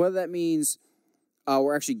 So whether that means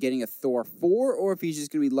we're actually getting a Thor 4, or if he's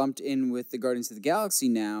just going to be lumped in with the Guardians of the Galaxy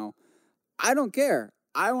now, I don't care.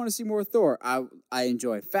 I want to see more Thor. I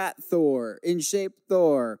enjoy fat Thor, in shape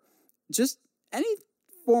Thor, just any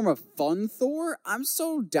form of fun Thor. I'm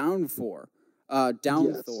so down for.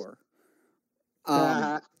 With Thor.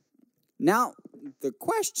 Now, the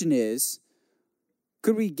question is,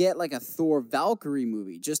 could we get like a Thor Valkyrie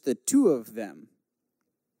movie, just the two of them?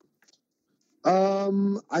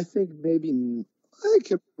 I think maybe it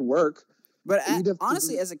could work. But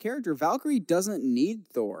honestly, as a character, Valkyrie doesn't need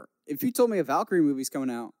Thor. If you told me a Valkyrie movie's coming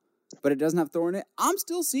out, but it doesn't have Thor in it, I'm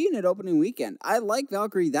still seeing it opening weekend. I like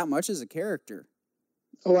Valkyrie that much as a character.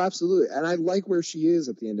 Oh, absolutely. And I like where she is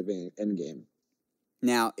at the end of Endgame.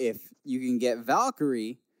 Now, if you can get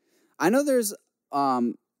Valkyrie, I know there's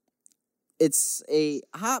it's a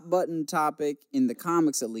hot button topic in the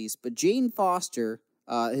comics at least, but Jane Foster,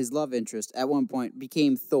 his love interest, at one point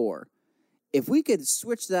became Thor. If we could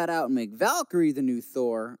switch that out and make Valkyrie the new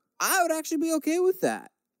Thor, I would actually be okay with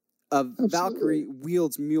that. Valkyrie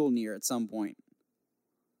wields Mjolnir at some point.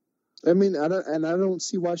 I mean, I don't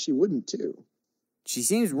see why she wouldn't too. She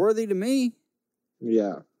seems worthy to me.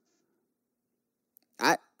 Yeah.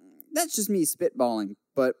 That's just me spitballing,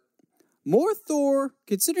 but more Thor,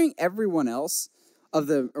 considering everyone else of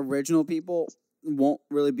the original people won't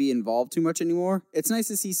really be involved too much anymore. It's nice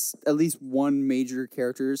to see at least one major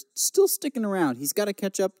character still sticking around. He's got to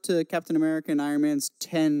catch up to Captain America and Iron Man's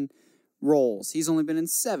 10 roles. He's only been in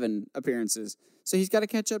 7 appearances, so he's got to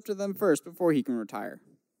catch up to them first before he can retire.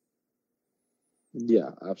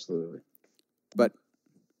 Yeah, absolutely. But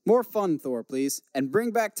more fun Thor, please, and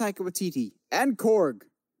bring back Taika Waititi and Korg.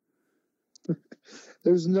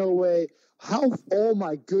 There's no way. Oh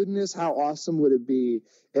my goodness, how awesome would it be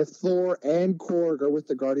if Thor and Korg are with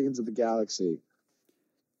the Guardians of the Galaxy?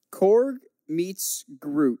 Korg meets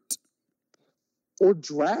Groot. Or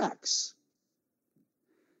Drax.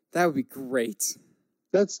 That would be great.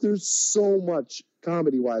 There's so much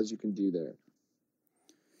comedy-wise you can do there.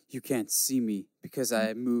 You can't see me because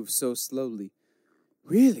I move so slowly.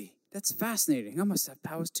 Really? That's fascinating. I must have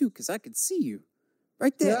powers too because I could see you.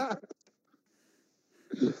 Right there. Yeah.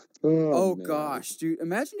 Oh gosh, dude.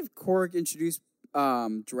 Imagine if Korg introduced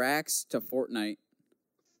Drax to Fortnite.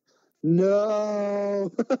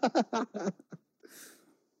 No.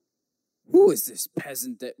 Who is this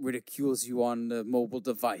peasant that ridicules you on the mobile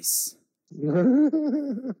device?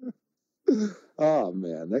 Oh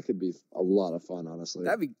man, that could be a lot of fun, honestly.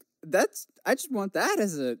 I just want that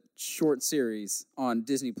as a short series on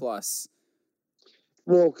Disney Plus.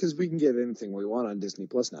 Well, because we can get anything we want on Disney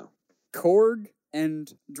Plus now. Korg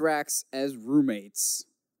and Drax as roommates.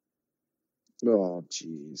 Oh,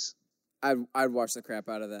 jeez. I'd watch the crap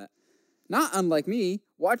out of that. Not unlike me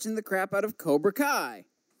watching the crap out of Cobra Kai.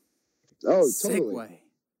 Oh, totally.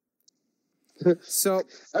 Segway. So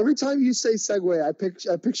every time you say Segway, I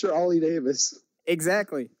picture Ollie Davis.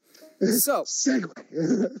 Exactly. So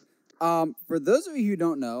Segway. For those of you who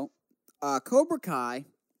don't know, Cobra Kai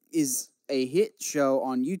is a hit show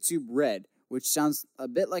on YouTube Red, which sounds a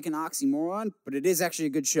bit like an oxymoron, but it is actually a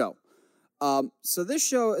good show. So this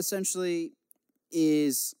show essentially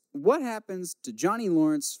is what happens to Johnny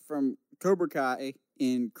Lawrence from Cobra Kai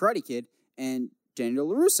in Karate Kid and Daniel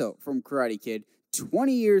LaRusso from Karate Kid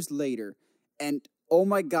 20 years later. And oh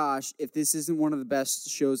my gosh, if this isn't one of the best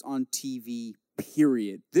shows on TV,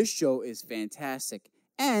 period. This show is fantastic.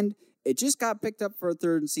 And it just got picked up for a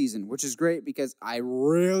third season, which is great because I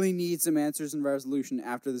really need some answers and resolution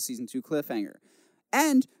after the season 2 cliffhanger.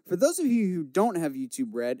 And for those of you who don't have YouTube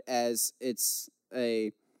Red, as it's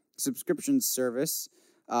a subscription service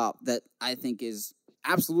that I think is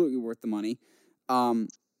absolutely worth the money,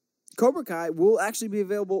 Cobra Kai will actually be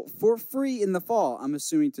available for free in the fall. I'm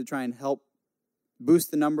assuming to try and help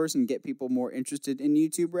boost the numbers and get people more interested in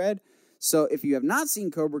YouTube Red. So if you have not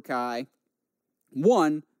seen Cobra Kai,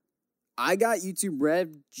 one, I got YouTube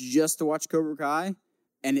Red just to watch Cobra Kai,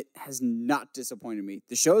 and it has not disappointed me.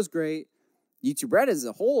 The show is great. YouTube Red as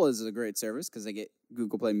a whole is a great service because I get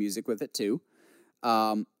Google Play Music with it too.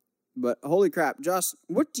 But holy crap, Josh,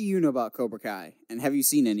 what do you know about Cobra Kai? And have you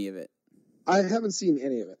seen any of it? I haven't seen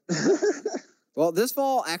any of it. Well, this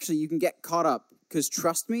fall, actually, you can get caught up because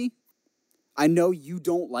trust me, I know you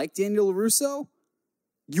don't like Daniel LaRusso.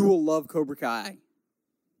 You will love Cobra Kai.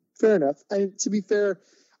 Fair enough. To be fair,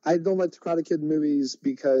 I don't like the Karate Kid movies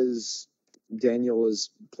because Daniel is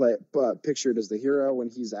pictured as the hero when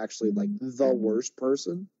he's actually like the worst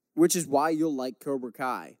person. Which is why you'll like Cobra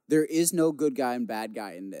Kai. There is no good guy and bad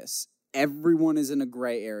guy in this. Everyone is in a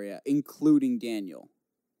gray area, including Daniel.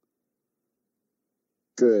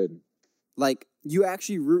 Good. Like, you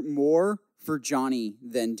actually root more for Johnny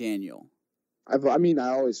than Daniel. I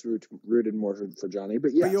always rooted more for Johnny,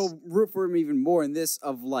 but yes. But you'll root for him even more in this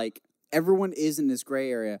of, like, everyone is in this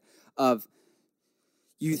gray area of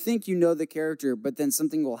you think you know the character, but then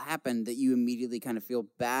something will happen that you immediately kind of feel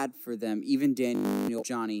bad for them, even Daniel,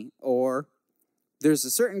 Johnny, or there's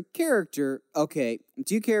a certain character. Okay,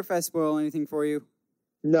 do you care if I spoil anything for you?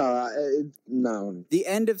 No, no. The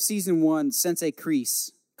end of season 1, Sensei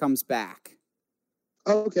Kreese comes back.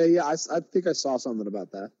 Okay, yeah, I think I saw something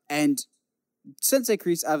about that. And Sensei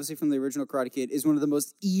Kreese, obviously from the original Karate Kid, is one of the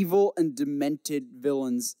most evil and demented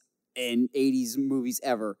villains in 80s movies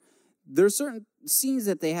ever. There's certain scenes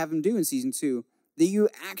that they have him do in season 2 that you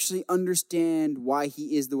actually understand why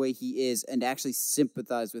he is the way he is and actually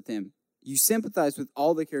sympathize with him. You sympathize with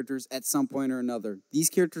all the characters at some point or another. These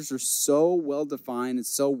characters are so well defined and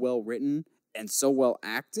so well written and so well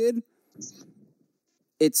acted.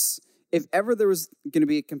 It's, if ever there was going to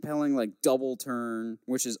be a compelling like double turn,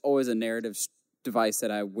 which is always a narrative device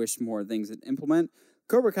that I wish more things would implement,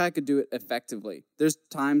 Cobra Kai could do it effectively. There's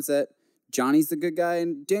times that Johnny's the good guy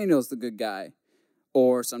and Daniel's the good guy.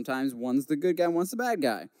 Or sometimes one's the good guy, one's the bad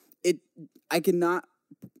guy. I cannot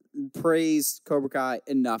praise Cobra Kai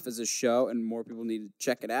enough as a show, and more people need to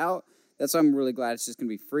check it out. That's why I'm really glad it's just going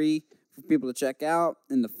to be free for people to check out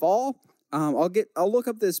in the fall. I'll look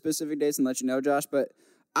up the specific dates and let you know, Josh, but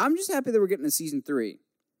I'm just happy that we're getting a season 3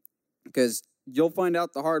 because you'll find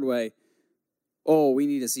out the hard way. Oh, we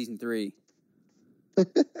need a season 3.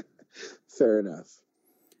 Fair enough.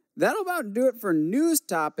 That'll about do it for news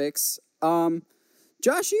topics.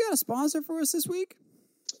 Josh, you got a sponsor for us this week?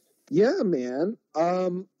 Yeah, man.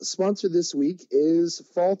 Sponsor this week is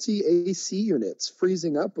Faulty AC Units,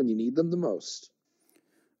 freezing up when you need them the most.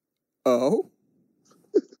 Oh?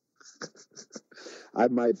 I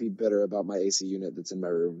might be bitter about my AC unit that's in my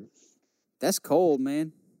room. That's cold,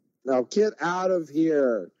 man. Now get out of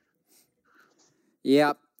here.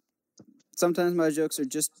 Yep. Sometimes my jokes are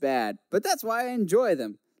just bad, but that's why I enjoy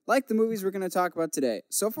them. Like the movies we're going to talk about today.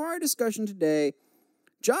 So for our discussion today,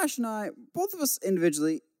 Josh and I, both of us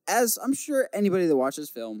individually, as I'm sure anybody that watches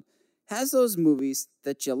film, has those movies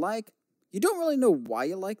that you like. You don't really know why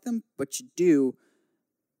you like them, but you do.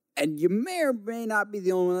 And you may or may not be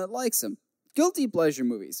the only one that likes them. Guilty pleasure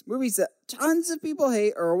movies. Movies that tons of people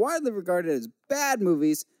hate or are widely regarded as bad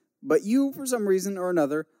movies, but you, for some reason or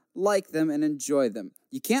another, like them and enjoy them.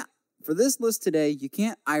 You can't, for this list today, you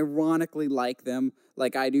can't ironically like them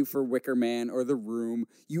like I do for Wicker Man or The Room.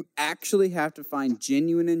 You actually have to find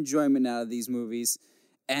genuine enjoyment out of these movies.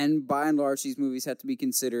 And by and large, these movies have to be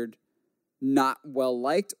considered not well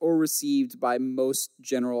liked or received by most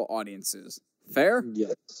general audiences. Fair?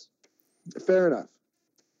 Yes. Fair enough.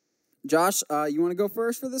 Josh, you want to go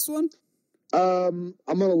first for this one? I'm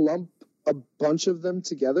going to lump a bunch of them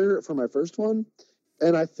together for my first one.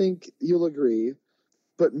 And I think you'll agree.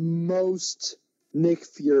 But most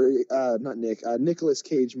Nicolas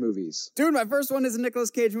Cage movies. Dude, my first one is a Nicolas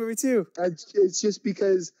Cage movie too. It's just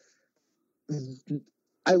because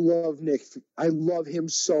I love Nick. I love him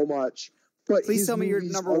so much. But please tell me your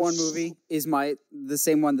number one movie is the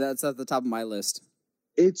same one that's at the top of my list.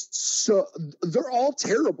 They're all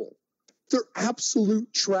terrible. They're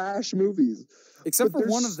absolute trash movies. Except for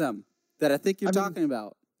one of them that I think you're talking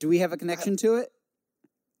about. Do we have a connection to it?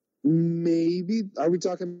 Maybe. Are we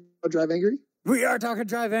talking about Drive Angry? We are talking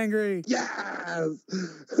Drive Angry. Yes.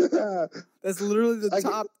 That's literally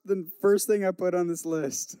the first thing I put on this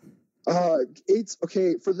list. It's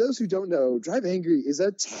okay. For those who don't know, Drive Angry is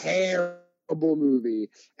a terrible movie,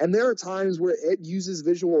 and there are times where it uses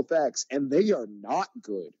visual effects, and they are not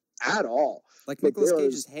good at all. Like Nicolas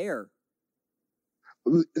Cage's hair.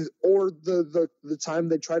 Or the time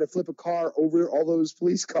they try to flip a car over all those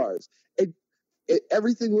police cars.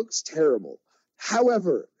 Everything looks terrible.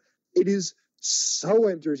 However, it is so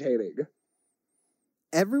entertaining.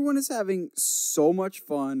 Everyone is having so much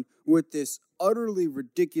fun with this utterly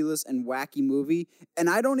ridiculous and wacky movie, and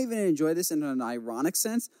I don't even enjoy this in an ironic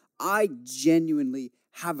sense. I genuinely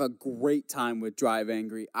have a great time with Drive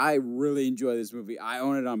Angry. I really enjoy this movie. I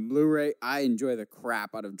own it on Blu-ray. I enjoy the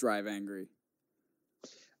crap out of Drive Angry.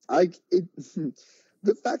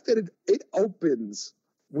 The fact that it opens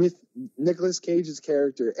with Nicolas Cage's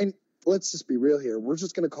character, and let's just be real here, we're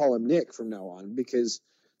just going to call him Nick from now on because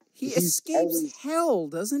he escapes hell,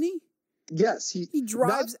 doesn't he? Yes, he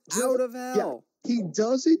drives out of hell. Yeah, he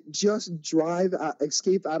doesn't just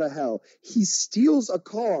escape out of hell. He steals a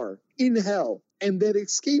car in hell and then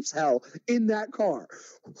escapes hell in that car.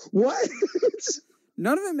 What?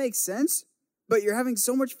 None of it makes sense, but you're having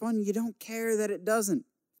so much fun you don't care that it doesn't.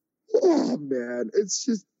 Oh man, it's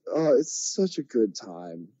just it's such a good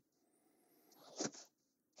time.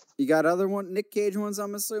 You got other Nick Cage ones,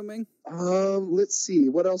 I'm assuming? Let's see.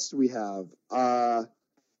 What else do we have?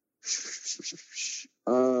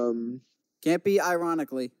 Can't be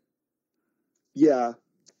ironically. Yeah.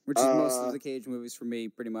 Which is most of the Cage movies for me,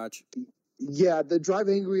 pretty much. Yeah, the Drive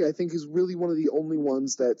Angry, I think, is really one of the only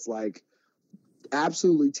ones that's like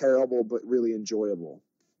absolutely terrible but really enjoyable.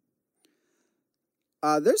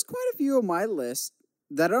 There's quite a few on my list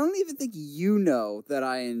that I don't even think you know that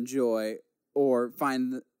I enjoy or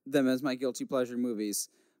find them as my guilty pleasure movies.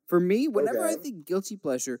 For me, whenever I think guilty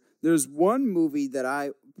pleasure, there's one movie that I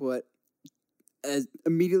put as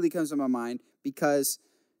immediately comes to my mind because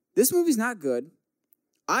this movie's not good.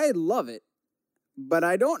 I love it, but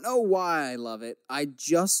I don't know why I love it. I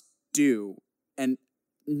just do. And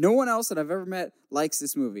no one else that I've ever met likes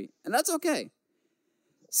this movie. And that's okay.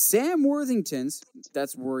 Sam Worthington's,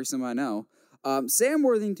 that's worrisome, I know. Sam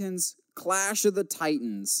Worthington's Clash of the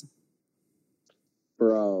Titans.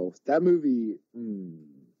 Bro, that movie...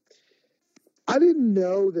 I didn't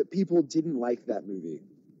know that people didn't like that movie.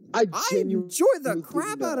 I enjoy the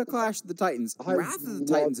crap out of Clash of the Titans. Wrath of the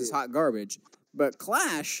Titans is hot garbage. But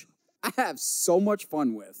Clash, I have so much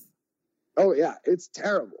fun with. Oh, yeah, it's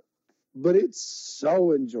terrible. But it's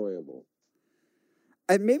so enjoyable.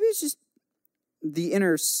 And maybe it's just the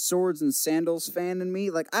inner swords and sandals fan in me.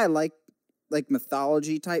 Like, I like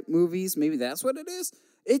mythology type movies. Maybe that's what it is.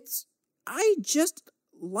 I just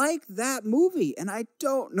like that movie, and I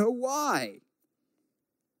don't know why.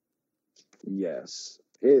 Yes,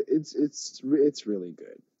 it's really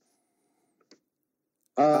good.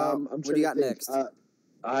 What do you got next?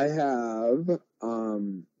 I have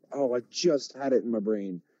I just had it in my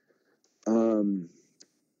brain. Daggum.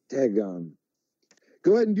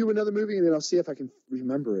 Go ahead and do another movie, and then I'll see if I can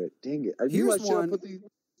remember it. Dang it! I knew I should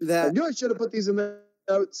have put these in the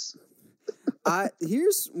notes.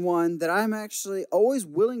 Here's one that I'm actually always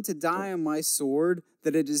willing to die on my sword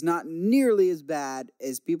that it is not nearly as bad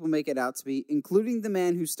as people make it out to be, including the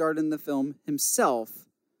man who starred in the film himself,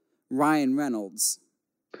 Ryan Reynolds.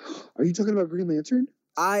 Are you talking about Green Lantern?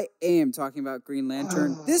 I am talking about Green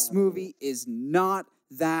Lantern. This movie is not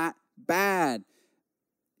that bad.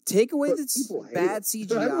 Take away the bad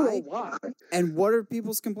CGI. I don't know why. And what are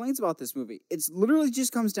people's complaints about this movie? It's literally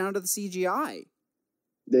just comes down to the CGI.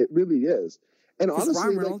 It really is. And honestly,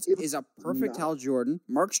 Ryan Reynolds is a perfect Hal Jordan.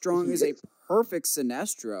 Mark Strong is a perfect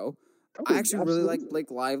Sinestro. I actually really like Blake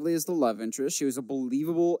Lively as the love interest. She was a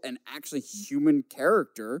believable and actually human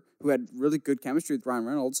character who had really good chemistry with Ryan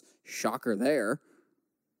Reynolds. Shocker there.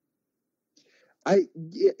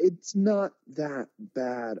 It's not that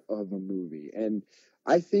bad of a movie. And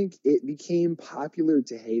I think it became popular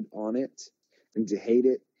to hate on it and to hate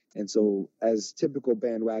it. And so as typical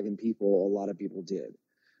bandwagon people, a lot of people did.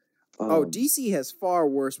 DC has far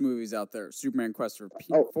worse movies out there. Superman Quest for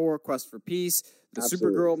Quest for Peace, the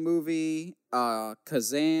Absolutely. Supergirl movie,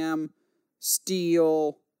 Kazam,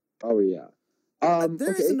 Steel. Oh, yeah.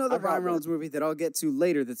 There's another Ryan Reynolds movie that I'll get to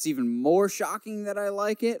later that's even more shocking that I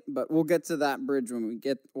like it, but we'll get to that bridge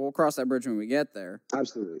we'll cross that bridge when we get there.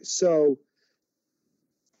 Absolutely. So,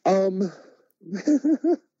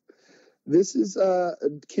 this is,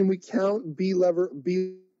 can we count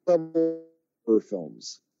B-level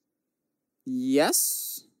films?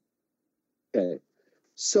 Yes. Okay.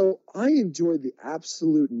 So I enjoy the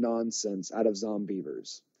absolute nonsense out of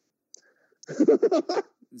Zombievers.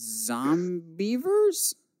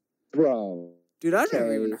 Zombievers? Bro. Dude, I've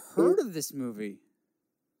never even Okay. heard of this movie.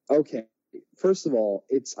 Okay. First of all,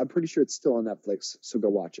 I'm pretty sure it's still on Netflix, so go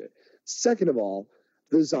watch it. Second of all,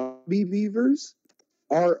 the zombie beavers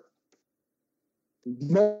are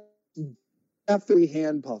most definitely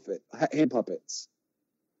hand puppets.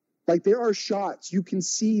 Like there are shots you can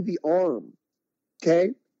see the arm,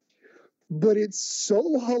 okay? But it's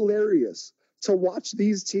so hilarious to watch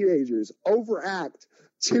these teenagers overact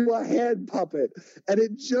to a hand puppet, and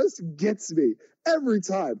it just gets me every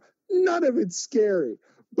time. None of it's scary,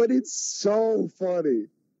 but it's so funny.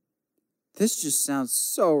 This just sounds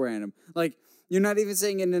so random. Like, you're not even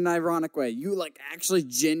saying it in an ironic way. You, like, actually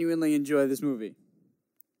genuinely enjoy this movie.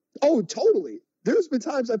 Oh, totally. There's been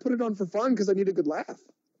times I put it on for fun because I need a good laugh.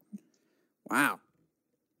 Wow.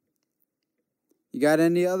 You got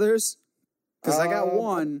any others? Because I got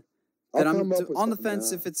one that I'll I'm come up with on the something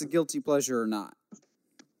fence now. if it's a guilty pleasure or not.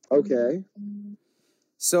 Okay.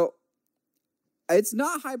 So, it's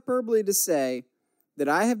not hyperbole to say that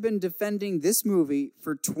I have been defending this movie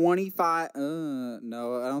for 25...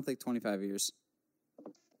 no, I don't think 25 years.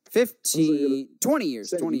 20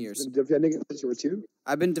 years. 20 years. Defending it since you were 2?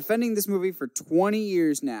 I've been defending this movie for 20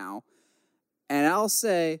 years now, and I'll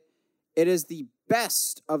say it is the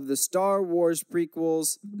best of the Star Wars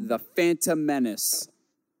prequels, The Phantom Menace.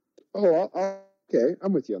 Oh, okay.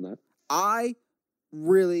 I'm with you on that. I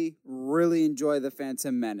really, really enjoy The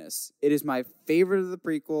Phantom Menace. It is my favorite of the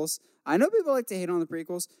prequels. I know people like to hate on the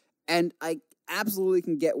prequels, and I absolutely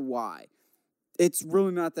can get why. It's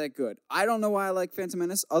really not that good. I don't know why I like Phantom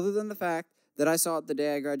Menace, other than the fact that I saw it the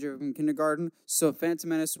day I graduated from kindergarten. So Phantom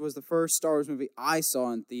Menace was the first Star Wars movie I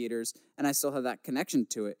saw in theaters, and I still have that connection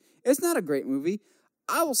to it. It's not a great movie.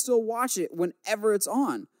 I will still watch it whenever it's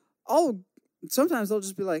on. Sometimes I'll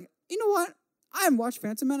just be like, you know what? I haven't watched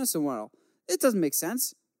Phantom Menace in a while. It doesn't make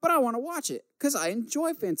sense, but I want to watch it because I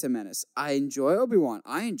enjoy Phantom Menace. I enjoy Obi-Wan.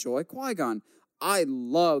 I enjoy Qui-Gon. I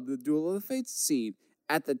love the Duel of the Fates scene.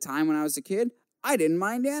 At the time when I was a kid, I didn't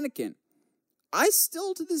mind Anakin. I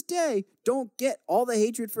still, to this day, don't get all the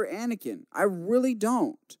hatred for Anakin. I really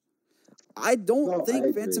don't. I don't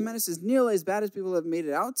think Phantom Menace is nearly as bad as people have made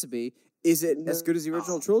it out to be. Is it as good as the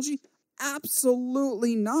original trilogy?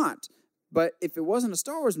 Absolutely not. But if it wasn't a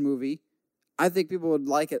Star Wars movie, I think people would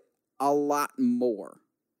like it a lot more.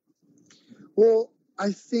 Well,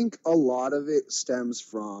 I think a lot of it stems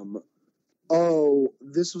from,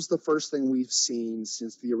 this was the first thing we've seen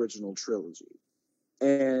since the original trilogy.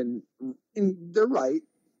 And they're right.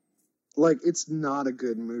 Like, it's not a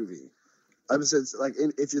good movie. I would say it's like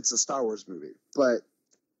if it's a Star Wars movie, but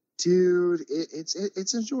dude,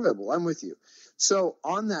 it's enjoyable. I'm with you. So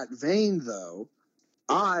on that vein, though,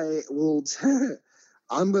 I will.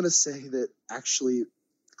 I'm gonna say that actually,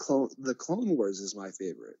 the Clone Wars is my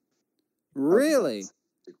favorite. Really?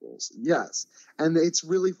 Yes, and it's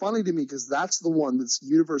really funny to me because that's the one that's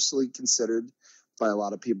universally considered by a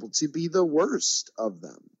lot of people to be the worst of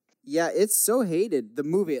them. Yeah, it's so hated, the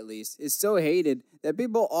movie at least, is so hated that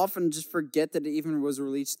people often just forget that it even was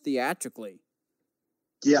released theatrically.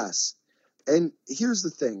 Yes. And here's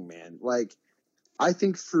the thing, man. Like, I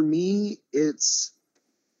think for me, it's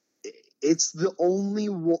the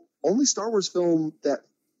only Star Wars film that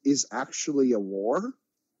is actually a war,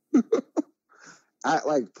 at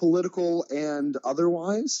like political and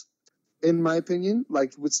otherwise, in my opinion.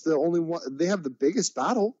 Like, it's the only one. They have the biggest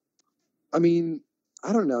battle. I mean,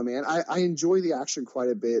 I don't know, man. I enjoy the action quite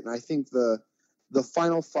a bit, and I think the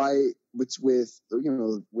final fight with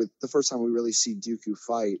the first time we really see Dooku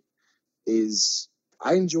fight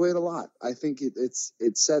I enjoy it a lot. I think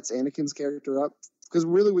it sets Anakin's character up because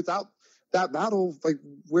really without that battle, like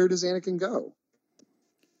where does Anakin go?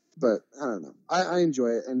 But I don't know. I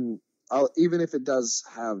enjoy it, and even if it does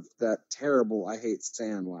have that terrible "I hate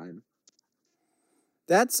sand" line.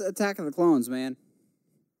 That's Attack of the Clones, man.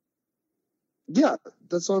 Yeah,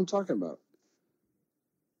 that's what I'm talking about.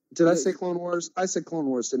 Did I say Clone Wars? I said Clone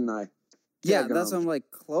Wars, didn't I? Yeah, that's what I'm like,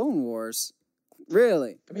 Clone Wars?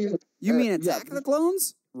 Really? I mean, you mean Attack of the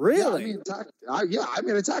Clones? Really? Yeah, I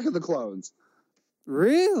mean Attack of the Clones.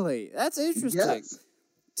 Really? That's interesting. Yes.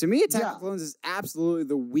 To me, Attack of the Clones is absolutely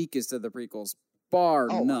the weakest of the prequels, bar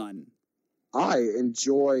none. I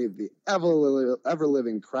enjoy the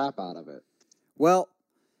ever-living crap out of it. Well,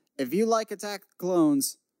 if you like Attack of the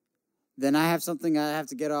Clones, then I have something I have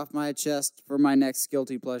to get off my chest for my next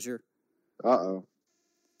guilty pleasure. Uh-oh.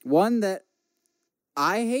 One that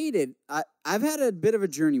I hated. I've had a bit of a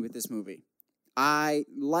journey with this movie. I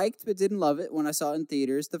liked but didn't love it when I saw it in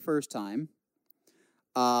theaters the first time.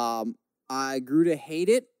 I grew to hate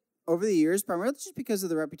it over the years, primarily just because of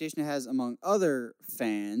the reputation it has among other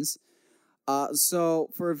fans. So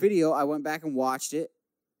for a video, I went back and watched it,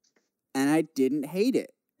 and I didn't hate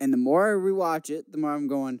it. And the more I rewatch it, the more I'm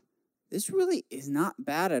going, this really is not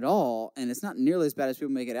bad at all, and it's not nearly as bad as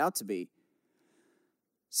people make it out to be.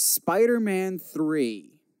 Spider-Man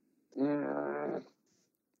 3.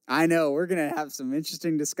 I know, we're going to have some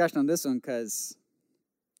interesting discussion on this one because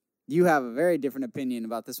you have a very different opinion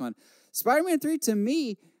about this one. Spider-Man 3, to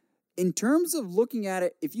me, in terms of looking at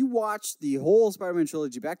it, if you watch the whole Spider-Man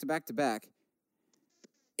trilogy back to back to back,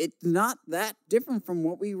 it's not that different from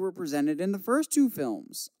what we were presented in the first two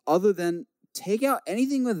films, other than take out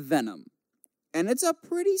anything with Venom. And it's a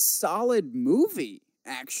pretty solid movie,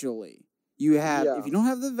 actually. You have, if you don't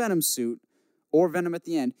have the Venom suit or Venom at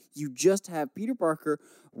the end, you just have Peter Parker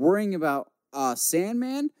worrying about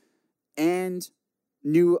Sandman and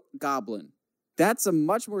New Goblin. That's a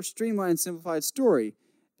much more streamlined, simplified story.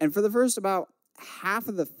 And for the first about half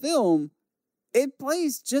of the film, it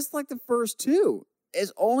plays just like the first two.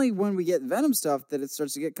 It's only when we get Venom stuff that it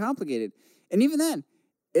starts to get complicated. And even then,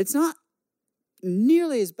 it's not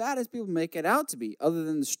nearly as bad as people make it out to be, other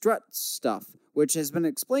than the strut stuff, which has been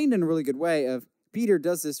explained in a really good way of Peter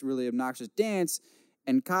does this really obnoxious dance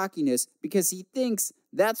and cockiness because he thinks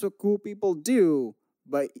that's what cool people do,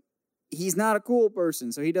 but he's not a cool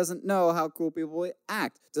person, so he doesn't know how cool people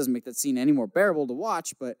act. Doesn't make that scene any more bearable to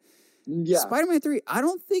watch, but Spider-Man 3, I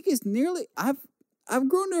don't think is nearly... I've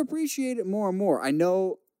grown to appreciate it more and more. I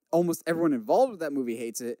know almost everyone involved with that movie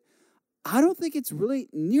hates it. I don't think it's really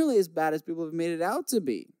nearly as bad as people have made it out to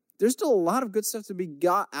be. There's still a lot of good stuff to be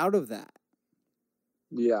got out of that.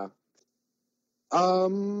 Yeah.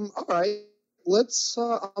 All right. Let's,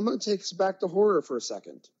 I'm going to take us back to horror for a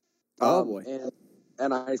second. Oh, boy.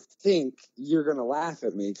 And I think you're going to laugh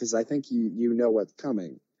at me because I think you know what's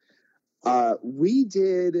coming. We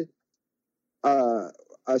did a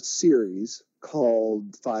series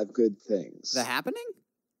called 5 Good Things. The Happening?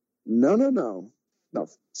 No. No,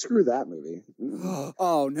 screw that movie.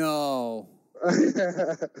 Oh, no.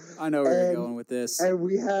 I know where you're going with this. And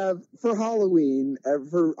we have, for Halloween,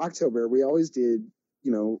 for October, we always did,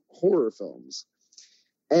 horror films.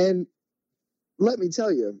 And let me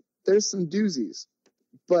tell you, there's some doozies,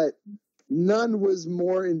 but none was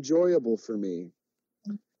more enjoyable for me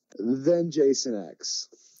than Jason X.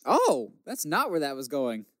 Oh, that's not where that was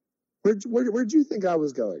going. Where'd you think I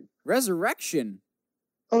was going? Resurrection.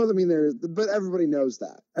 Oh, I mean, but everybody knows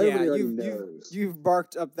that. Everybody already knows. You've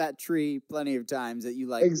barked up that tree plenty of times that you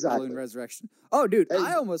like Halloween Resurrection. Oh, dude,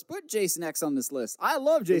 I almost put Jason X on this list. I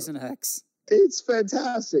love Jason X. It's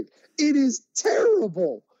fantastic. It is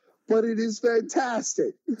terrible, but it is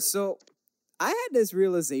fantastic. So, I had this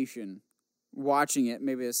realization watching it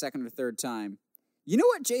maybe a second or third time. You know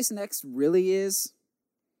what Jason X really is?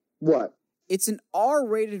 What? It's an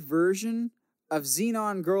R-rated version of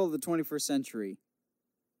Xenon Girl of the 21st Century.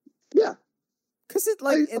 Yeah. Because it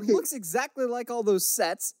looks exactly like all those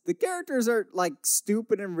sets. The characters are,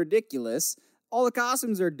 stupid and ridiculous. All the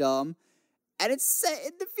costumes are dumb. And it's set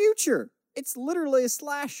in the future. It's literally a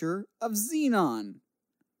slasher of Xenon.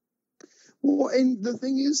 Well, and the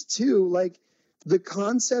thing is, too, the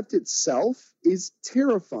concept itself is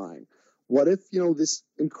terrifying. What if, this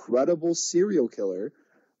incredible serial killer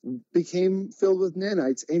became filled with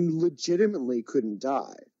nanites and legitimately couldn't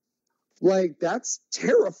die? That's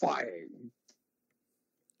terrifying.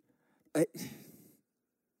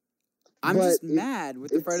 I'm just mad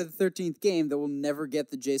with the Friday the 13th game that will never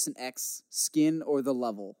get the Jason X skin or the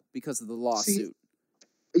level because of the lawsuit.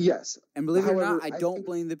 Yes. And believe it or not, I don't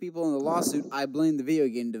blame the people in the lawsuit. I blame the video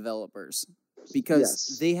game developers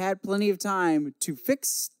because they had plenty of time to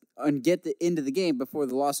fix and get into the game before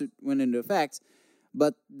the lawsuit went into effect.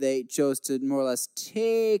 But they chose to more or less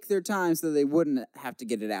take their time so they wouldn't have to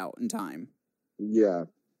get it out in time. Yeah.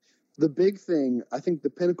 The big thing, I think the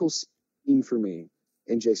pinnacle scene for me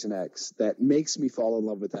in Jason X that makes me fall in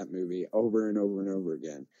love with that movie over and over and over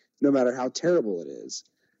again, no matter how terrible it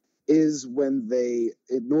is when they,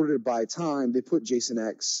 in order to buy time, they put Jason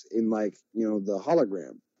X in the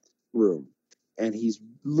hologram room. And he's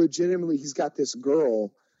got this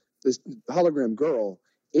girl, this hologram girl,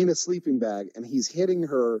 in a sleeping bag, and he's hitting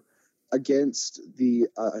her against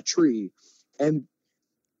a tree, and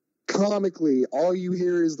comically, all you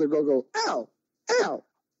hear is the girl go, "Ow, ow,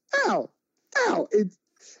 ow, ow!"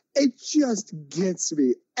 It just gets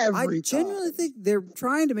me every time. I genuinely think they're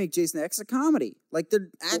trying to make Jason X a comedy. They're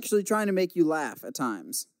actually trying to make you laugh at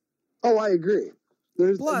times. Oh, I agree.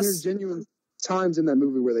 There's genuine times in that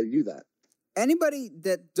movie where they do that. anybody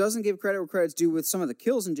that doesn't give credit where credit's due with some of the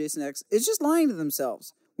kills in Jason X is just lying to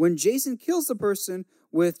themselves. When Jason kills the person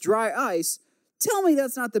with dry ice, tell me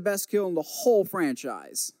that's not the best kill in the whole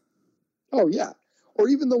franchise. Oh yeah, or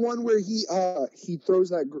even the one where he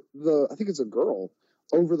throws I think it's a girl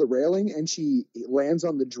over the railing and she lands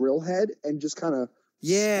on the drill head and just kind of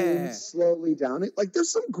spins slowly down it. Like,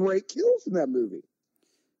 there's some great kills in that movie.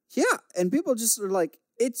 Yeah, and people just are like,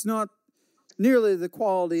 it's not nearly the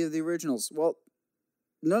quality of the originals. Well,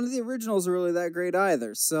 none of the originals are really that great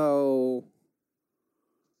either, so...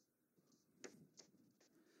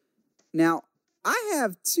 Now, I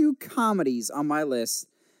have 2 comedies on my list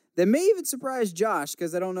that may even surprise Josh,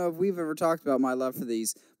 because I don't know if we've ever talked about my love for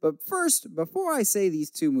these. But first, before I say these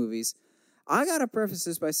 2 movies, I gotta preface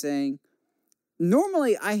this by saying,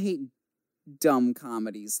 normally I hate dumb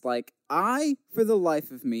comedies. Like, I, for the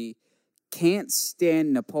life of me, can't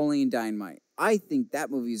stand Napoleon Dynamite. I think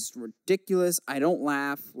that movie is ridiculous. I don't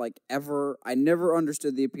laugh, like, ever. I never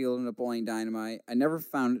understood the appeal of Napoleon Dynamite. I never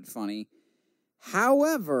found it funny.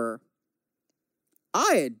 However,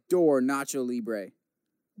 I adore Nacho Libre.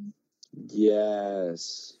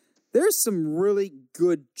 Yes. There's some really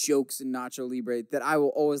good jokes in Nacho Libre that I will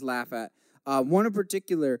always laugh at. One in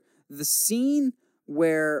particular, the scene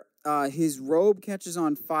where his robe catches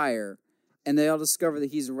on fire and they all discover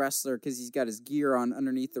that he's a wrestler because he's got his gear on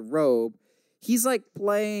underneath the robe. He's like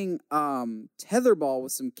playing tetherball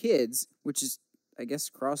with some kids, which is, I guess,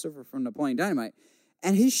 a crossover from Napoleon Dynamite,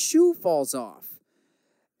 and his shoe falls off.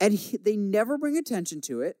 And they never bring attention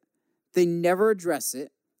to it. They never address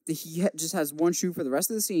it. He just has one shoe for the rest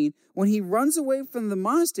of the scene. When he runs away from the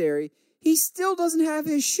monastery, he still doesn't have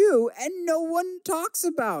his shoe, and no one talks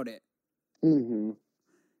about it. Mm-hmm.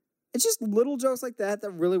 It's just little jokes like that that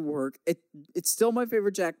really work. It's still my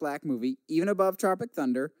favorite Jack Black movie, even above Tropic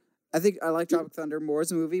Thunder. I think I like Tropic Thunder more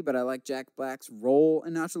as a movie, but I like Jack Black's role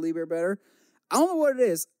in Nacho Libre better. I don't know what it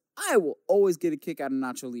is. I will always get a kick out of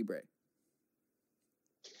Nacho Libre.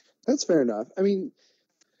 That's fair enough. I mean,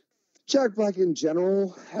 Jack Black in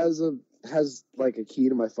general has like a key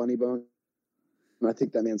to my funny bone. And I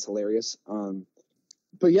think that man's hilarious.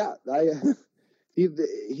 But yeah,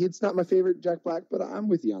 it's not my favorite Jack Black, but I'm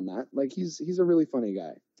with you on that. Like, he's a really funny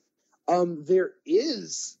guy. There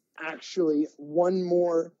is actually one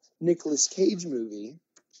more Nicolas Cage movie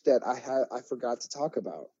that I forgot to talk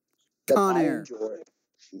about. That Con I Air. enjoy.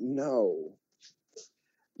 No.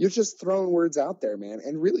 You're just throwing words out there, man.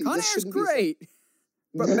 And really, Con Air's great,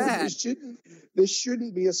 but bad. This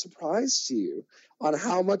shouldn't be a surprise to you on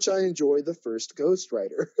how much I enjoy the first Ghost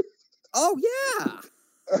Rider. Oh, yeah.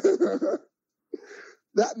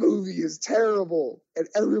 That movie is terrible, and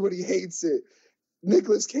everybody hates it.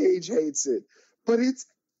 Nicolas Cage hates it, but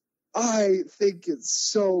I think it's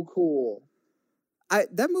so cool.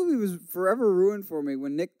 That movie was forever ruined for me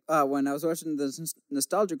when when I was watching the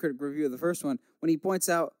Nostalgia Critic review of the first one, when he points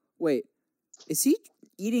out, wait, is he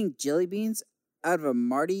eating jelly beans out of a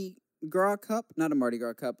Mardi Gras cup? Not a Mardi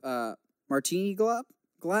Gras cup, martini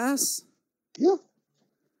glass? Yeah.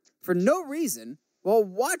 For no reason, while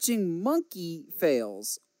watching monkey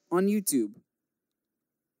fails on YouTube.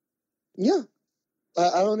 Yeah. I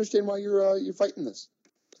don't understand why you're fighting this.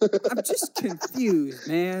 I'm just confused,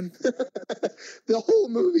 man. The whole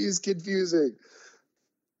movie is confusing.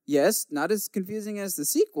 Yes, not as confusing as the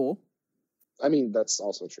sequel. I mean, that's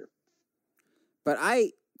also true. But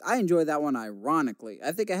I enjoy that one ironically.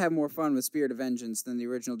 I think I have more fun with Spirit of Vengeance than the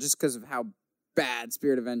original just because of how bad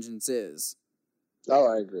Spirit of Vengeance is. Oh,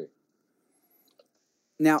 I agree.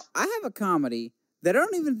 Now, I have a comedy that I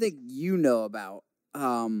don't even think you know about.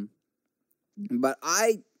 But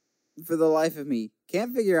I, for the life of me,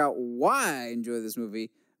 can't figure out why I enjoy this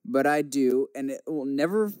movie, but I do, and it will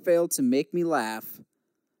never fail to make me laugh.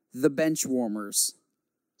 The Benchwarmers.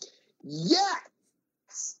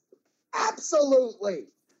 Yes! Absolutely!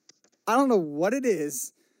 I don't know what it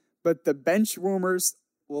is, but the Benchwarmers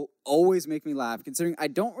will always make me laugh. Considering I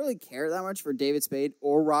don't really care that much for David Spade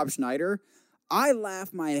or Rob Schneider, I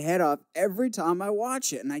laugh my head off every time I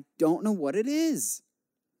watch it, and I don't know what it is.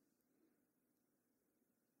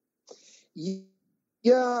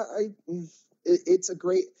 Yeah, it's a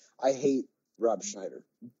great... I hate Rob Schneider.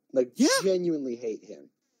 Like, genuinely hate him.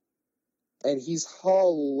 And he's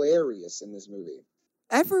hilarious in this movie.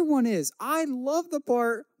 Everyone is. I love the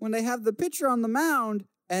part when they have the picture on the mound,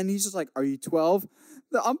 and he's just like, "Are you 12?"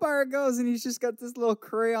 The umpire goes, and he's just got this little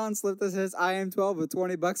crayon slip that says, "I am 12" with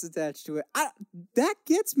 $20 attached to it. That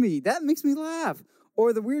gets me. That makes me laugh.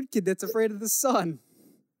 Or the weird kid that's afraid of the sun.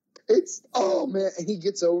 Oh, man. And he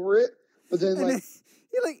gets over it. But then, like...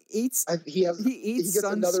 he eats he eats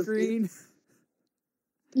sunscreen.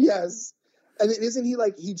 Yes. And then isn't he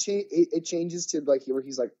like it changes to like where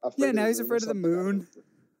he's like afraid? Yeah, now he's or afraid of the something? moon.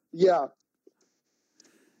 Yeah,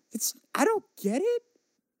 I don't get it,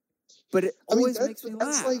 but it always makes me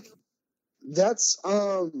that's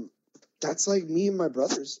laugh. That's like me and my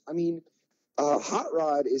brothers. I mean, Hot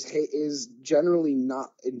Rod is generally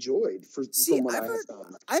not enjoyed from what I have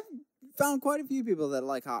found. I've found quite a few people that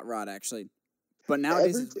like Hot Rod actually, but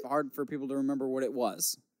nowadays it's hard for people to remember what it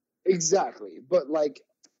was. Exactly, but like,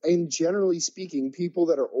 and generally speaking, people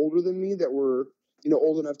that are older than me that were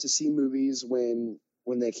old enough to see movies when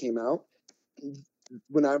they came out,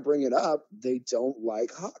 when I bring it up, they don't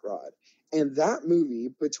like Hot Rod. And that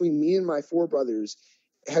movie, between me and my four brothers,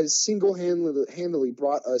 has single-handedly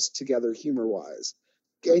brought us together humor-wise.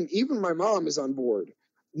 And even my mom is on board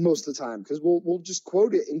most of the time because we'll just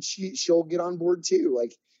quote it and she'll get on board too.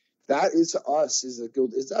 Like that is to us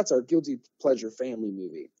that's our guilty pleasure family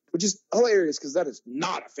movie, which is hilarious because that is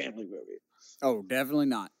not a family movie. Oh, definitely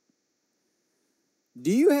not.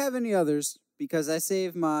 Do you have any others? Because I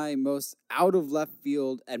saved my most out of left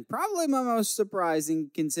field and probably my most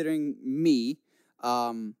surprising, considering me,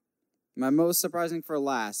 my most surprising for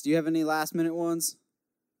last. Do you have any last minute ones?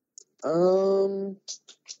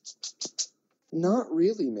 Not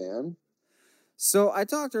really, man. So I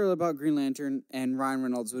talked earlier about Green Lantern and Ryan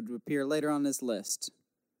Reynolds would appear later on this list.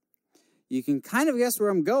 You can kind of guess where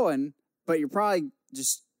I'm going, but you're probably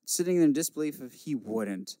just sitting there in disbelief if he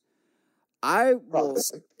wouldn't. I will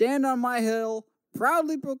stand on my hill,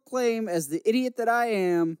 proudly proclaim as the idiot that I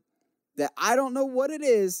am, that I don't know what it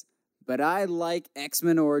is, but I like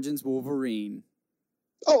X-Men Origins Wolverine.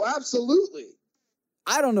 Oh, absolutely.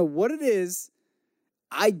 I don't know what it is.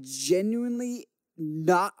 I genuinely,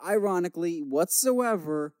 not ironically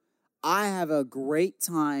whatsoever, I have a great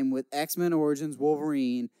time with X-Men Origins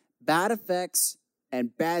Wolverine, bad effects,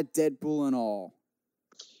 and bad Deadpool and all.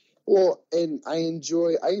 Well, and I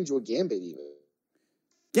enjoy Gambit even.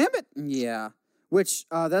 Gambit? Yeah. Which,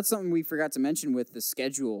 that's something we forgot to mention with the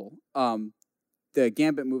schedule. The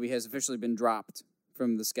Gambit movie has officially been dropped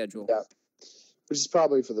from the schedule. Yeah. Which is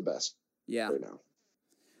probably for the best. Yeah. Right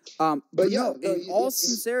now. But yeah, in all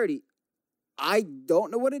sincerity, I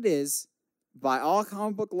don't know what it is. By all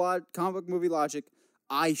comic book movie logic,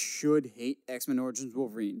 I should hate X-Men Origins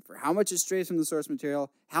Wolverine for how much it strays from the source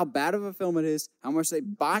material, how bad of a film it is, how much they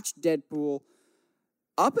botched Deadpool.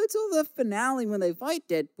 Up until the finale when they fight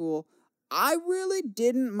Deadpool, I really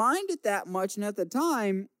didn't mind it that much, and at the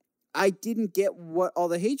time, I didn't get what all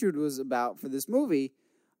the hatred was about for this movie.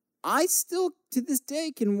 I still, to this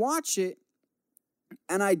day, can watch it,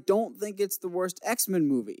 and I don't think it's the worst X-Men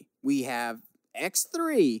movie. We have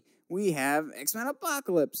X3, we have X-Men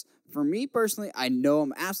Apocalypse. For me personally, I know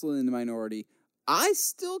I'm absolutely in the minority. I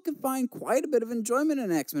still can find quite a bit of enjoyment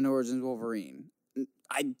in X-Men Origins Wolverine.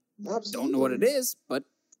 I don't know what it is, but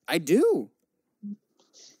I do.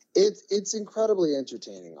 It's incredibly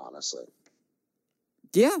entertaining, honestly.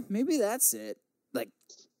 Yeah, maybe that's it. Like,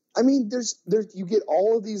 I mean, there's you get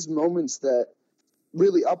all of these moments that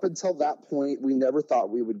really up until that point we never thought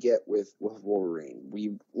we would get with Wolverine.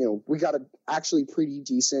 We got a actually pretty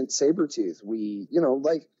decent Sabretooth. We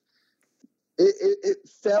like it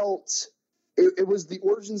felt it was the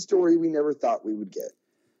origin story we never thought we would get.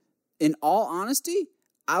 In all honesty,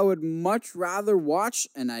 I would much rather watch,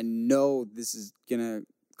 and I know this is gonna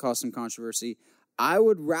cause some controversy, I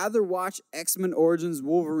would rather watch X-Men Origins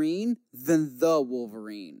Wolverine than The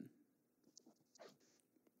Wolverine.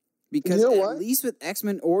 Because at least with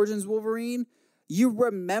X-Men Origins Wolverine, you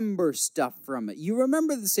remember stuff from it. You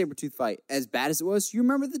remember the Sabretooth fight. As bad as it was, you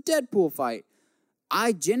remember the Deadpool fight.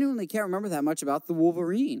 I genuinely can't remember that much about the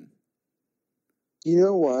Wolverine. You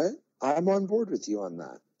know what? I'm on board with you on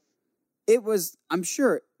that. It was, I'm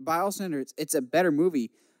sure, by all standards, it's a better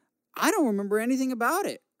movie. I don't remember anything about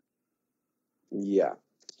it. Yeah,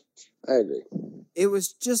 I agree. It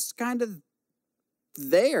was just kind of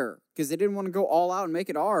there because they didn't want to go all out and make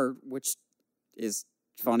it R, which is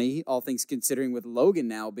funny, all things considering with Logan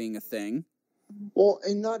now being a thing. Well,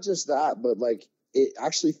 and not just that, but like it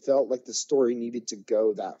actually felt like the story needed to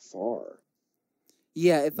go that far.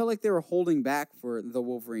 Yeah, it felt like they were holding back for the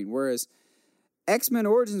Wolverine, whereas X-Men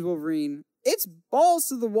Origins Wolverine, it's balls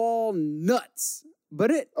to the wall nuts, but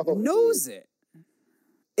it knows it.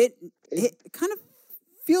 It kind of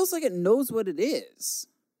feels like it knows what it is.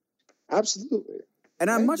 Absolutely. And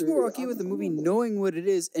I'm much more okay with the movie knowing what it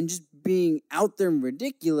is and just being out there and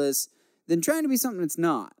ridiculous than trying to be something it's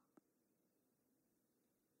not.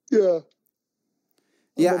 Yeah.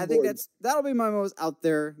 Yeah, I think that'll be my most out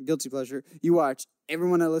there guilty pleasure. You watch,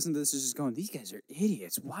 everyone that listens to this is just going, these guys are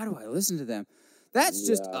idiots. Why do I listen to them? That's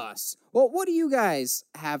just Yeah. us. Well, what do you guys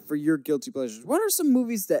have for your guilty pleasures? What are some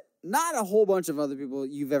movies that not a whole bunch of other people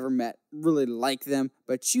you've ever met really like them,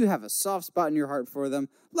 but you have a soft spot in your heart for them?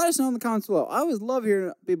 Let us know in the comments below. I always love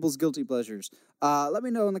hearing people's guilty pleasures. Let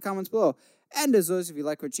me know in the comments below. And as always, if you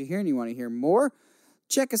like what you hear and you want to hear more,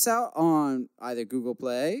 check us out on either Google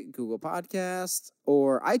Play, Google Podcasts,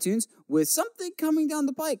 or iTunes with something coming down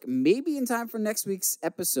the pike, maybe in time for next week's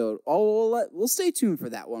episode. We'll stay tuned for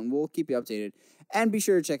that one. We'll keep you updated. And be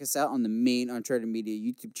sure to check us out on the main Uncharted Media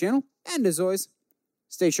YouTube channel. And as always,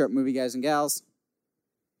 stay sharp, movie guys and gals.